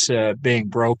states being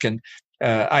broken,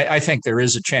 I think there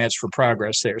is a chance for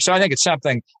progress there. So I think it's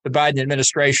something the Biden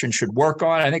administration should work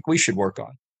on. I think we should work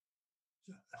on.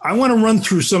 I want to run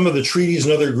through some of the treaties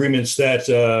and other agreements that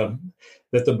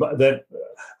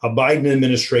a Biden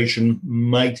administration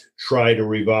might try to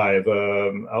revive.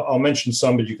 I'll mention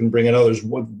some, but you can bring in others.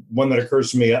 One that occurs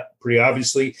to me pretty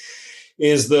obviously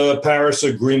is the Paris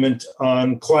Agreement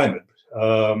on climate.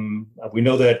 We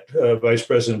know that Vice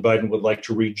President Biden would like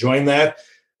to rejoin that.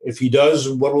 If he does,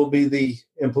 what will be the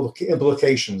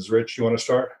implications? Rich, you want to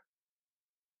start?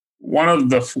 One of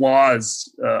the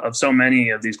flaws of so many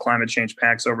of these climate change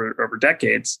pacts over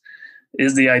decades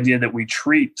is the idea that we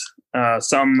treat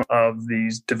some of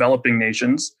these developing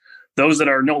nations, those that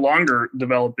are no longer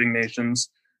developing nations,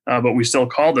 but we still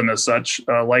call them as such,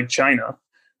 like China,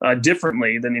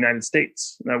 differently than the United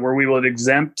States, where we would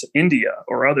exempt India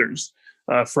or others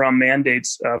from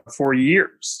mandates for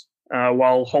years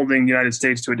while holding the United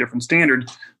States to a different standard,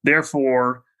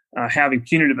 therefore having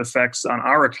punitive effects on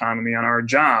our economy, on our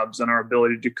jobs, on our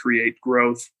ability to create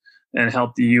growth and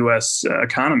help the U.S.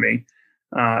 economy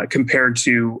compared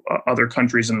to other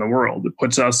countries in the world. It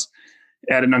puts us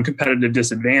at an uncompetitive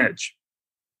disadvantage.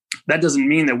 That doesn't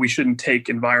mean that we shouldn't take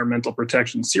environmental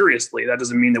protection seriously. That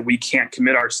doesn't mean that we can't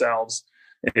commit ourselves,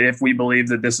 if we believe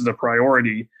that this is a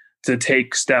priority, to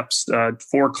take steps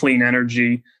for clean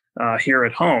energy here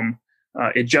at home.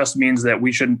 It just means that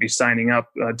we shouldn't be signing up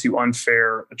to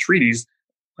unfair treaties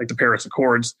like the Paris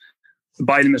Accords. The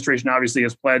Biden administration obviously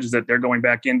has pledged that they're going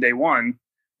back in day one,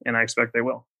 and I expect they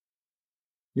will.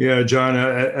 Yeah,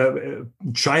 John,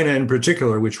 China in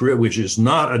particular, which is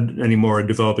not anymore a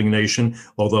developing nation,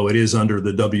 although it is under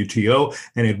the WTO,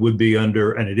 and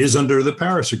it is under the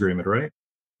Paris Agreement, right?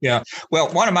 Yeah.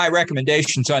 Well, one of my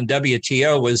recommendations on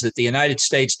WTO was that the United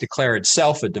States declare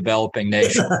itself a developing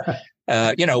nation.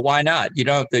 Why not? You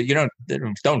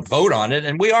don't vote on it,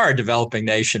 and we are a developing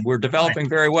nation. We're developing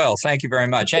very well. Thank you very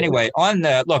much. Anyway, on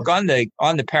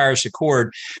the Paris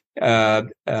Accord,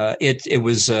 it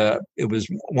was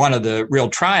one of the real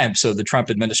triumphs of the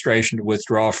Trump administration to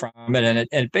withdraw from it, and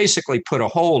it basically put a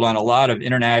hold on a lot of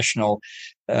international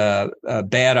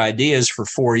bad ideas for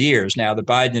 4 years. Now, the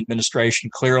Biden administration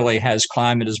clearly has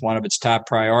climate as one of its top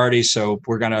priorities, so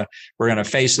we're gonna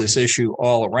face this issue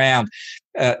all around.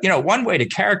 One way to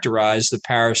characterize the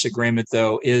Paris Agreement,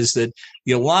 though, is that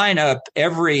you line up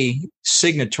every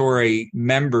signatory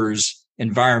member's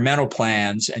environmental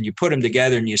plans and you put them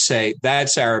together and you say,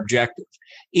 that's our objective.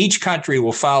 Each country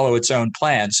will follow its own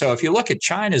plan. So if you look at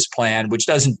China's plan, which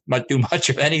doesn't do much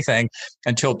of anything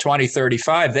until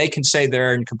 2035, they can say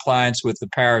they're in compliance with the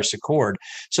Paris Accord.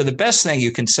 So the best thing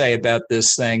you can say about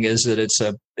this thing is that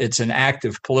it's an act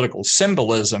of political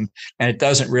symbolism and it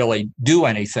doesn't really do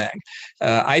anything.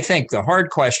 I think the hard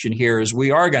question here is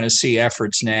we are going to see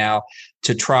efforts now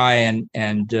to try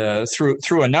and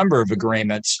through a number of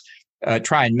agreements,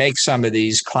 try and make some of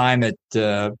these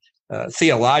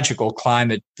theological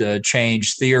climate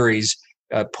change theories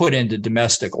put into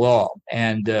domestic law.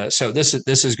 And so this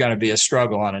is going to be a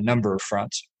struggle on a number of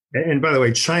fronts. And by the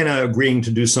way, China agreeing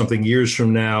to do something years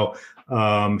from now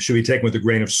should be taken with a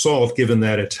grain of salt, given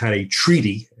that it's had a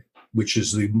treaty, which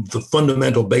is the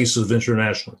fundamental basis of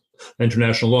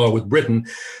international law with Britain,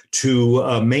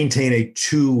 to maintain a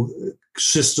two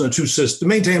system,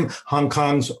 maintain Hong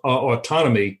Kong's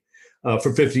autonomy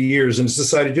for 50 years, and it's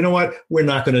decided, you know what, we're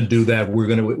not going to do that. We're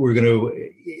going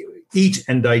to eat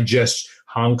and digest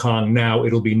Hong Kong now.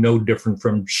 It'll be no different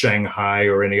from Shanghai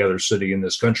or any other city in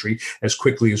this country as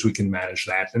quickly as we can manage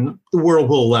that. And the world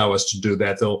will allow us to do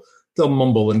that. They'll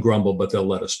mumble and grumble, but they'll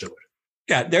let us do it.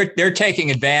 Yeah, they're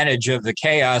taking advantage of the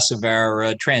chaos of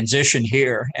our transition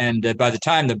here, and by the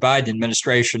time the Biden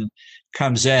administration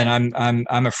comes in,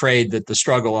 I'm afraid that the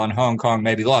struggle on Hong Kong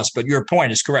may be lost. But your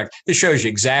point is correct. This shows you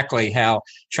exactly how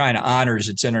China honors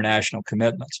its international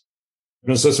commitments.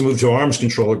 Let's move to arms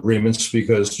control agreements,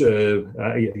 because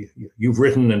you've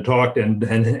written and talked and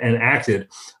acted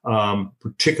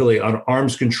particularly on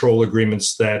arms control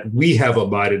agreements that we have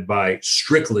abided by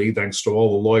strictly, thanks to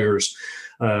all the lawyers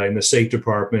in the State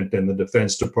Department and the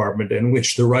Defense Department, in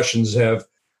which the Russians have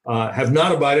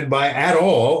not abided by at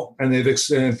all. And they've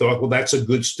thought, well, that's a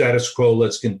good status quo.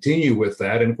 Let's continue with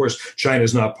that. And of course, China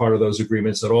is not part of those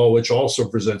agreements at all, which also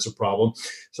presents a problem.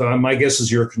 So my guess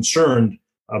is you're concerned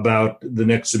about the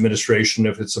next administration,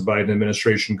 if it's a Biden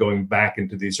administration, going back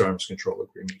into these arms control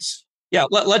agreements. Yeah,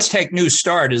 let's take New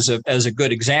START as a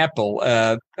good example,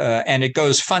 and it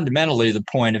goes fundamentally to the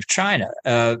point of China.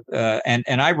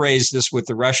 And I raised this with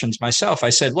the Russians myself. I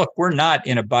said, look, we're not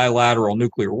in a bilateral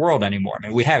nuclear world anymore. I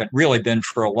mean, we haven't really been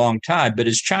for a long time. But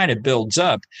as China builds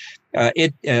up,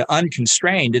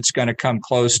 unconstrained, it's going to come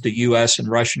close to U.S. and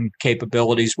Russian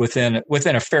capabilities within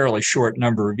a fairly short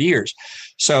number of years.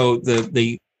 So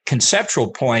the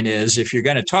conceptual point is, if you're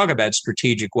going to talk about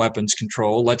strategic weapons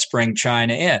control, let's bring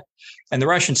China in. And the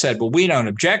Russians said, well, we don't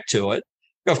object to it.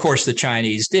 Of course, the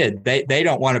Chinese did. They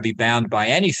don't want to be bound by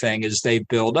anything as they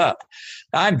build up.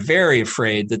 I'm very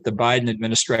afraid that the Biden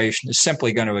administration is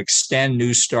simply going to extend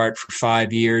New START for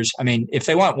 5 years. I mean, if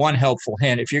they want one helpful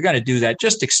hint, if you're going to do that,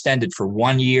 just extend it for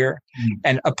 1 year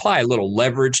and apply a little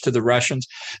leverage to the Russians.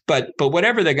 But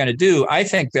whatever they're going to do, I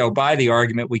think they'll buy the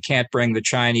argument we can't bring the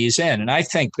Chinese in. And I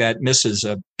think that misses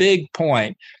a big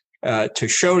point to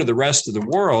show to the rest of the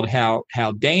world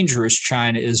how dangerous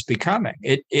China is becoming.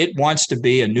 It wants to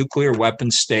be a nuclear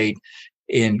weapons state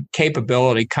in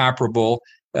capability comparable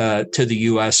to the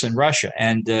U.S. and Russia.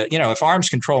 And, if arms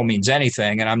control means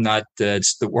anything, and I'm not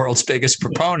it's the world's biggest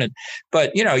proponent,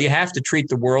 but, you have to treat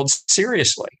the world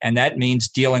seriously. And that means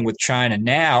dealing with China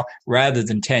now rather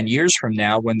than 10 years from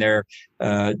now, when their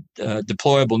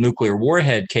deployable nuclear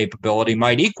warhead capability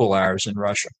might equal ours in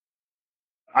Russia.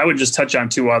 I would just touch on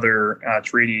two other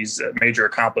treaties, major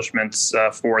accomplishments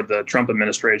for the Trump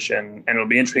administration, and it'll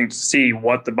be interesting to see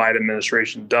what the Biden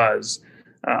administration does.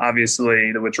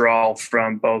 Obviously, the withdrawal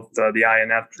from both the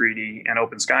INF Treaty and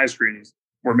Open Skies treaties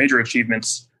were major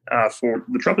achievements for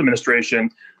the Trump administration,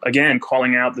 again,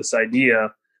 calling out this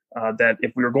idea that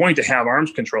if we were going to have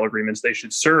arms control agreements, they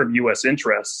should serve U.S.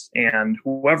 interests, and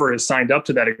whoever has signed up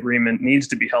to that agreement needs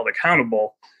to be held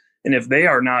accountable. And if they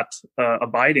are not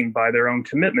abiding by their own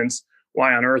commitments,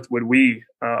 why on earth would we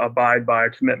abide by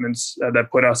commitments that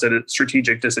put us at a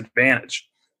strategic disadvantage?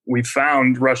 We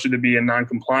found Russia to be in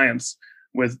noncompliance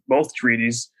with both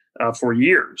treaties for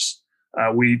years.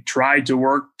 We tried to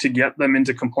work to get them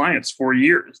into compliance for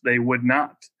years. They would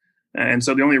not. And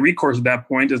so the only recourse at that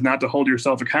point is not to hold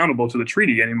yourself accountable to the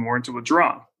treaty anymore and to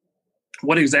withdraw.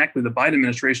 What exactly the Biden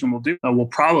administration will do will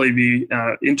probably be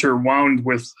interwound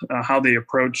with how they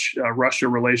approach Russia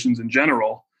relations in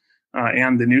general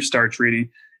and the New START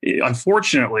treaty.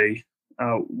 Unfortunately,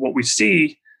 what we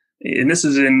see, and this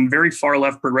is in very far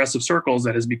left progressive circles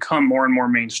that has become more and more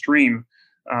mainstream,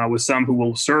 with some who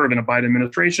will serve in a Biden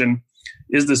administration,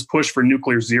 is this push for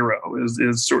nuclear zero,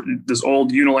 is sort of this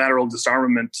old unilateral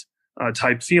disarmament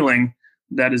type feeling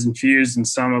that is infused in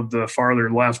some of the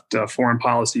farther left foreign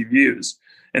policy views.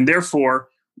 And therefore,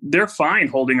 they're fine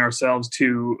holding ourselves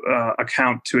to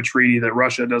account to a treaty that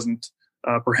Russia doesn't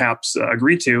perhaps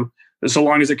agree to, so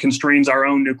long as it constrains our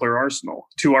own nuclear arsenal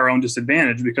to our own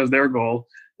disadvantage, because their goal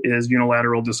is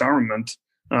unilateral disarmament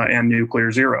and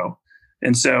nuclear zero.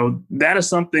 And so that is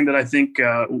something that I think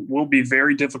will be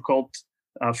very difficult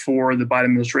for the Biden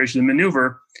administration to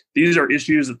maneuver. These are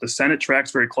issues that the Senate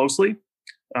tracks very closely.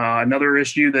 Another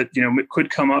issue that could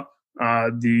come up,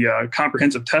 the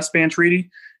Comprehensive Test Ban Treaty.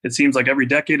 It seems like every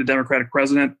decade a Democratic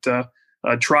president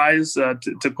tries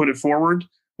to put it forward.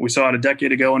 We saw it a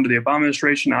decade ago under the Obama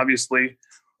administration, obviously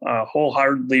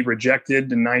wholeheartedly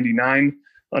rejected in '99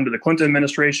 under the Clinton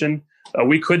administration.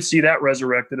 We could see that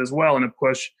resurrected as well in a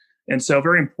push. And so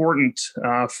very important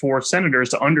for senators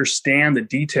to understand the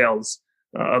details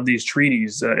of these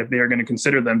treaties if they are going to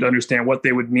consider them, to understand what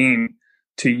they would mean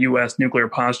to U.S. nuclear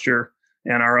posture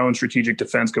and our own strategic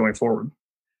defense going forward.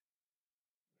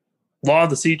 Law of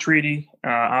the Sea Treaty,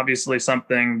 obviously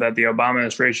something that the Obama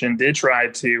administration did try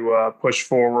to push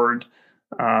forward.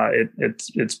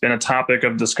 It's been a topic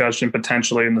of discussion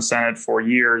potentially in the Senate for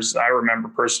years. I remember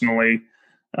personally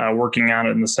working on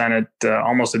it in the Senate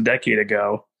almost a decade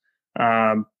ago.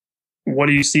 What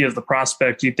do you see as the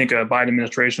prospect? Do you think a Biden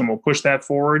administration will push that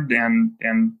forward?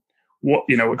 And what,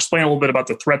 explain a little bit about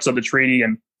the threats of the treaty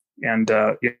and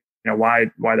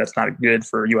why that's not good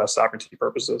for U.S. sovereignty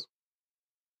purposes.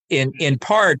 In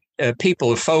part, people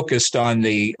have focused on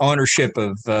the ownership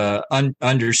of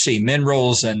undersea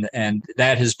minerals, and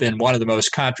that has been one of the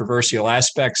most controversial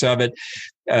aspects of it.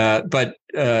 But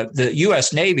the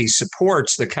U.S. Navy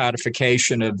supports the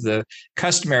codification of the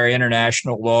customary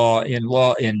international law in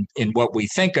what we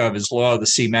think of as law of the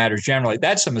sea matters generally.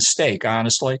 That's a mistake,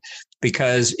 honestly,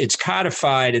 because it's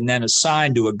codified and then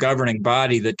assigned to a governing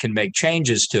body that can make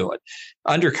changes to it.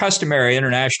 Under customary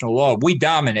international law, we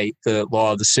dominate the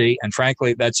law of the sea, and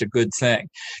frankly, that's a good thing.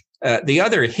 The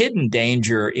other hidden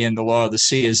danger in the law of the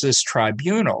sea is this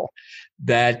tribunal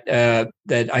that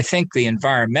I think the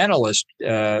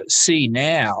environmentalists see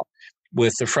now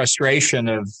with the frustration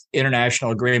of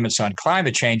international agreements on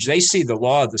climate change. They see the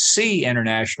law of the sea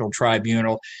international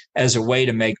tribunal as a way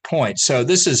to make points. So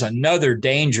this is another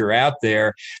danger out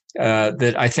there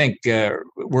that I think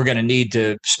we're going to need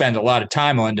to spend a lot of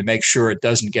time on to make sure it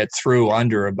doesn't get through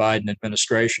under a Biden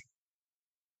administration.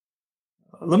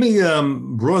 Let me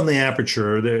broaden the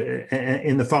aperture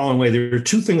in the following way. There are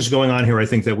two things going on here, I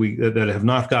think, that have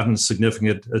not gotten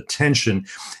significant attention,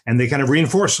 and they kind of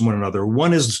reinforce one another.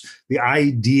 One is the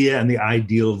idea and the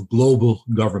ideal of global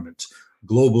government,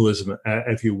 globalism,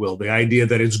 if you will, the idea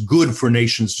that it's good for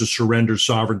nations to surrender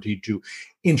sovereignty to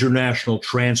international,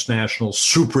 transnational,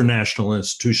 supranational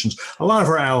institutions. A lot of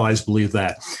our allies believe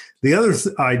that. The other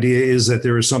idea is that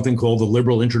there is something called the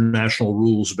liberal international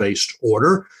rules-based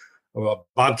order.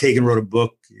 Bob Kagan wrote a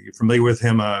book. You're familiar with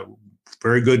him, a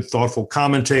very good, thoughtful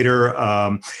commentator.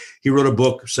 He wrote a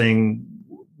book saying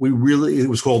it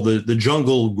was called The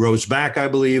Jungle Grows Back, I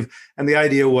believe. And the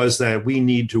idea was that we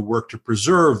need to work to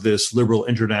preserve this liberal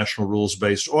international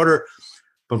rules-based order.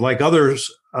 But like others,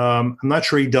 I'm not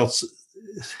sure he dealt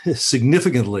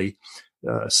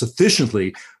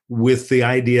sufficiently with the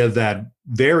idea that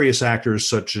various actors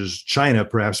such as China,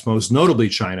 perhaps most notably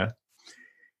China,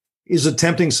 is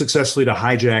attempting successfully to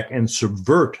hijack and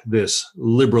subvert this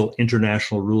liberal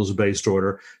international rules-based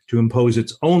order to impose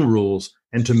its own rules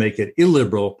and to make it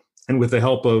illiberal. And with the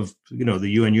help of, the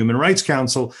UN Human Rights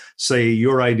Council, say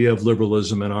your idea of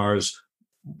liberalism and ours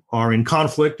are in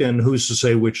conflict, and who's to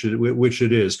say which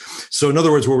it is. So in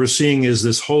other words, what we're seeing is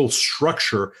this whole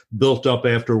structure built up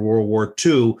after World War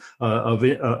II of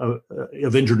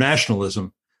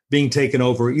internationalism being taken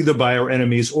over either by our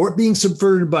enemies or being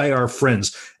subverted by our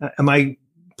friends. Am I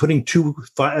putting too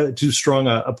strong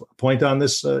a point on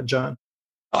this, John?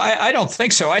 I don't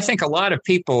think so. I think a lot of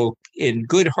people in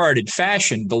good-hearted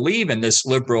fashion believe in this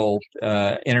liberal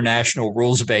international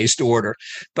rules-based order.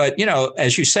 But,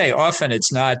 as you say, often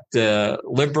it's not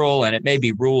liberal and it may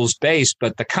be rules-based,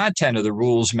 but the content of the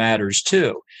rules matters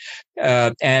too.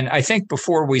 And I think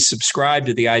before we subscribe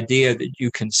to the idea that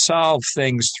you can solve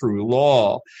things through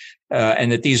law, and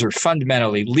that these are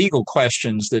fundamentally legal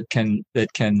questions that can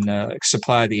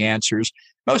supply the answers,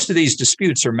 most of these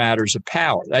disputes are matters of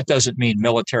power. That doesn't mean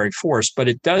military force, but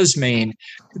it does mean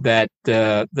that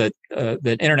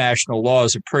international law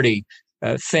is a pretty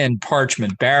thin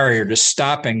parchment barrier to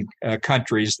stopping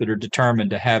countries that are determined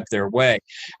to have their way.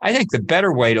 I think the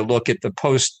better way to look at the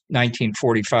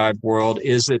post-1945 world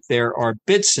is that there are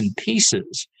bits and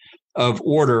pieces of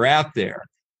order out there,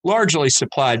 largely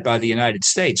supplied by the United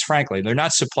States, frankly. They're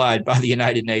not supplied by the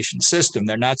United Nations system.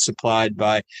 They're not supplied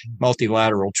by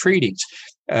multilateral treaties.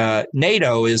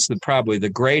 NATO is probably the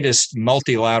greatest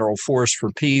multilateral force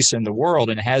for peace in the world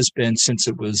and has been since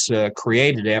it was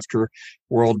created after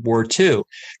World War II.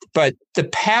 But the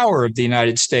power of the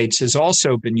United States has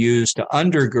also been used to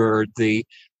undergird the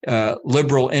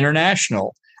liberal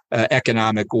international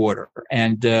economic order.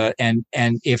 And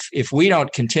if we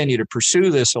don't continue to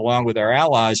pursue this along with our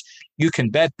allies, you can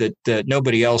bet that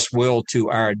nobody else will to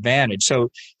our advantage. So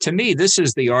to me, this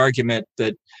is the argument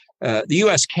that the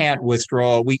U.S. can't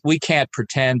withdraw. We can't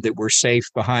pretend that we're safe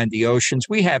behind the oceans.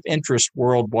 We have interest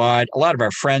worldwide. A lot of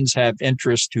our friends have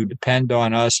interests who depend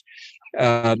on us.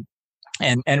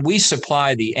 And we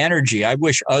supply the energy. I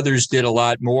wish others did a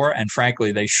lot more, and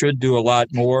frankly, they should do a lot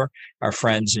more. Our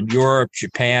friends in Europe,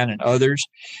 Japan, and others.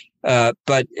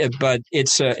 But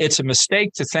it's a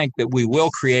mistake to think that we will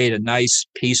create a nice,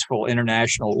 peaceful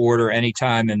international order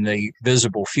anytime in the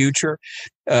visible future.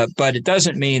 But it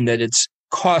doesn't mean that it's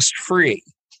cost-free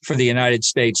for the United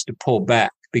States to pull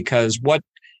back, because what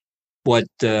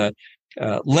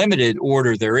limited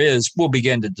order there is will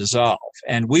begin to dissolve,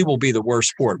 and we will be the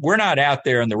worst for it. We're not out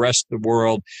there in the rest of the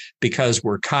world because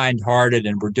we're kind-hearted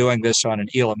and we're doing this on an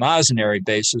eleemosynary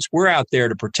basis. We're out there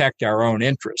to protect our own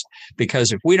interest,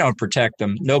 because if we don't protect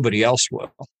them, nobody else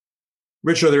will.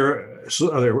 Rich, are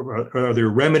there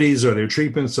remedies, are there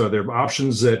treatments, are there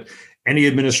options that any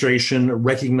administration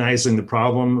recognizing the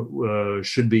problem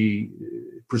should be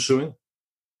pursuing?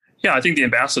 Yeah, I think the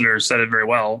ambassador said it very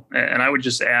well. And I would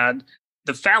just add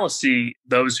the fallacy,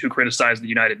 those who criticize the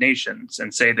United Nations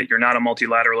and say that you're not a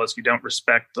multilateralist, you don't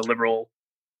respect the liberal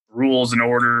rules and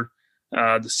order,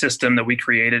 the system that we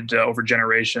created over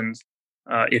generations.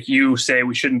 If you say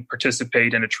we shouldn't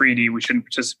participate in a treaty, we shouldn't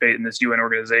participate in this UN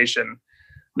organization,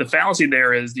 the fallacy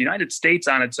there is the United States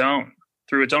on its own,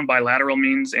 through its own bilateral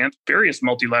means and various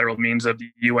multilateral means of the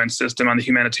UN system on the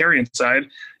humanitarian side,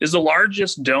 is the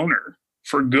largest donor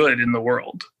for good in the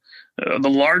world, the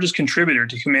largest contributor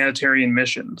to humanitarian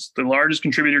missions, the largest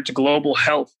contributor to global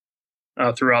health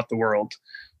throughout the world.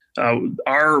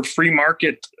 Our free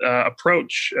market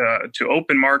approach to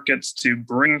open markets, to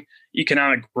bring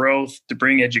economic growth, to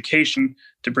bring education,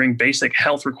 to bring basic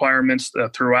health requirements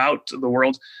throughout the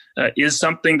world is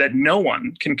something that no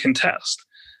one can contest.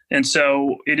 And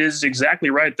so it is exactly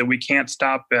right that we can't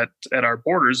stop at our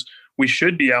borders. We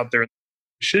should be out there. We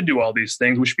should do all these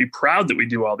things. We should be proud that we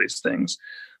do all these things.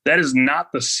 That is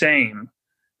not the same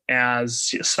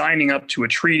as signing up to a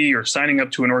treaty or signing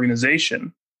up to an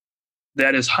organization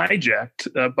that is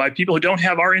hijacked by people who don't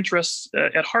have our interests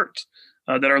at heart,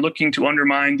 that are looking to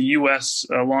undermine the U.S.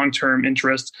 Long-term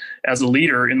interests as a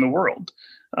leader in the world.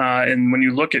 And when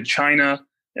you look at China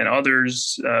and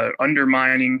others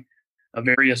undermining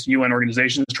various UN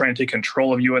organizations, trying to take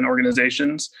control of UN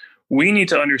organizations, we need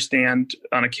to understand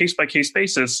on a case-by-case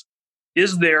basis,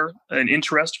 is there an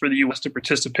interest for the U.S. to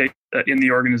participate in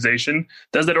the organization?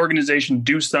 Does that organization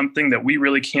do something that we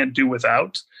really can't do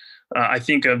without? I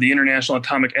think of the International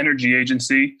Atomic Energy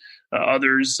Agency,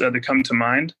 others that come to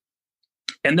mind.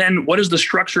 And then what is the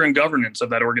structure and governance of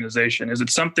that organization? Is it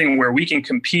something where we can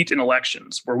compete in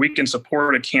elections, where we can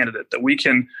support a candidate, that we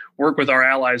can work with our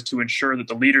allies to ensure that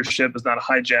the leadership is not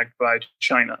hijacked by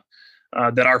China,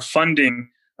 that our funding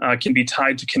can be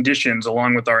tied to conditions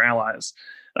along with our allies?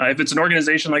 If it's an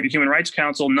organization like the Human Rights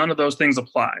Council, none of those things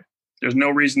apply. There's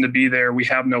no reason to be there. We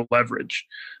have no leverage.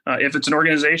 If it's an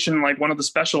organization like one of the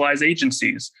specialized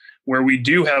agencies where we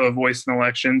do have a voice in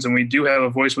elections and we do have a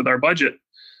voice with our budget,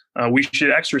 we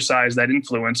should exercise that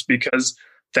influence, because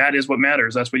that is what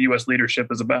matters. That's what U.S. leadership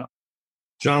is about.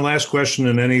 John, last question,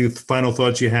 and any final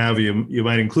thoughts you have, you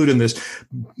might include in this.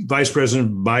 Vice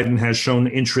President Biden has shown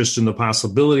interest in the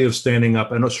possibility of standing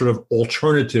up in a sort of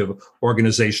alternative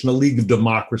organization, a League of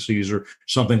Democracies or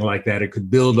something like that. It could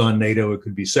build on NATO. It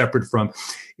could be separate from.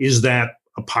 Is that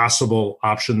a possible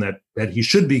option that he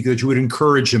should be, that you would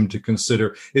encourage him to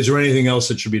consider? Is there anything else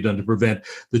that should be done to prevent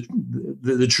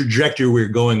the trajectory we're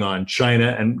going on,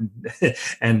 China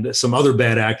and some other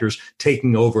bad actors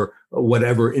taking over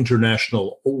whatever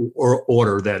international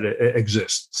order that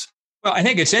exists? Well, I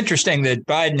think it's interesting that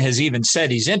Biden has even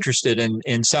said he's interested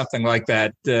in something like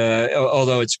that,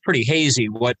 although it's pretty hazy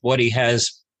what he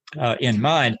has in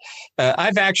mind.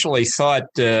 I've actually thought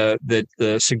that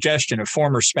the suggestion of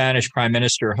former Spanish Prime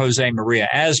Minister Jose Maria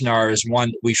Aznar is one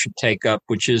that we should take up,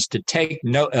 which is to take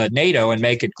NATO and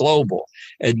make it global,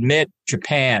 admit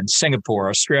Japan, Singapore,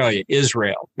 Australia,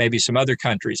 Israel, maybe some other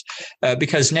countries,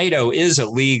 because NATO is a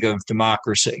league of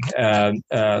democracy,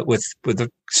 with a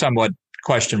somewhat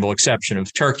questionable exception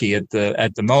of Turkey at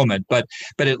the moment, but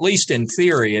at least in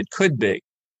theory it could be.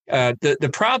 The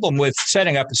problem with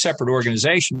setting up a separate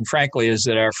organization, frankly, is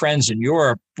that our friends in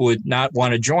Europe would not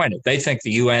want to join it. They think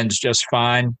the UN's just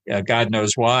fine. God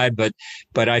knows why, but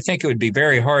I think it would be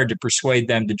very hard to persuade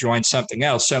them to join something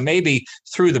else. So maybe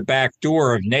through the back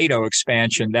door of NATO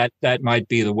expansion, that might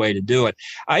be the way to do it.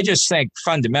 I just think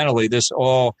fundamentally this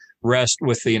all rests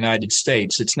with the United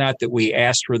States. It's not that we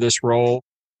asked for this role.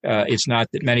 It's not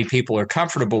that many people are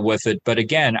comfortable with it. But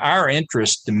again, our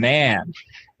interests demand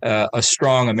a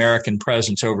strong American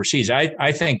presence overseas.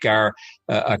 I think our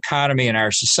economy and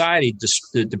our society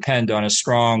depend on a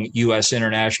strong U.S.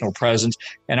 international presence.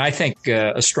 And I think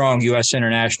a strong U.S.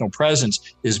 international presence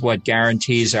is what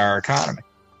guarantees our economy.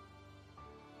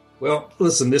 Well,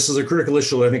 listen, this is a critical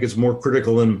issue. I think it's more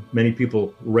critical than many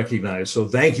people recognize. So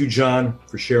thank you, John,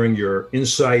 for sharing your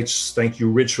insights. Thank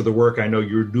you, Rich, for the work I know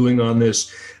you're doing on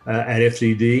this at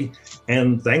FDD.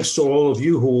 And thanks to all of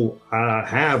you who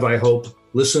have, I hope,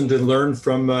 listened and learned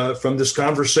from this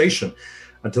conversation.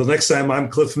 Until next time, I'm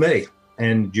Cliff May,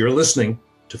 and you're listening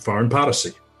to Foreign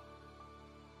Policy.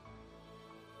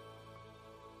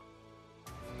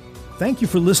 Thank you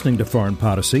for listening to Foreign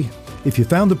Policy. If you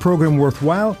found the program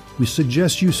worthwhile, we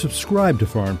suggest you subscribe to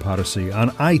Foreign Policy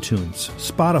on iTunes,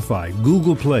 Spotify,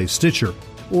 Google Play, Stitcher,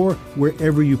 or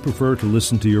wherever you prefer to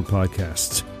listen to your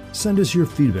podcasts. Send us your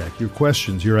feedback, your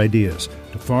questions, your ideas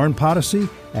to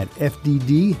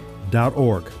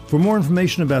foreignpolicy@fdd.org. For more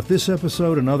information about this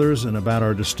episode and others and about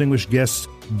our distinguished guests,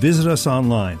 visit us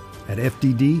online at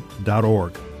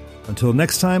fdd.org. Until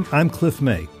next time, I'm Cliff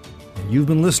May, and you've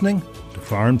been listening to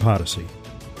Foreign Policy.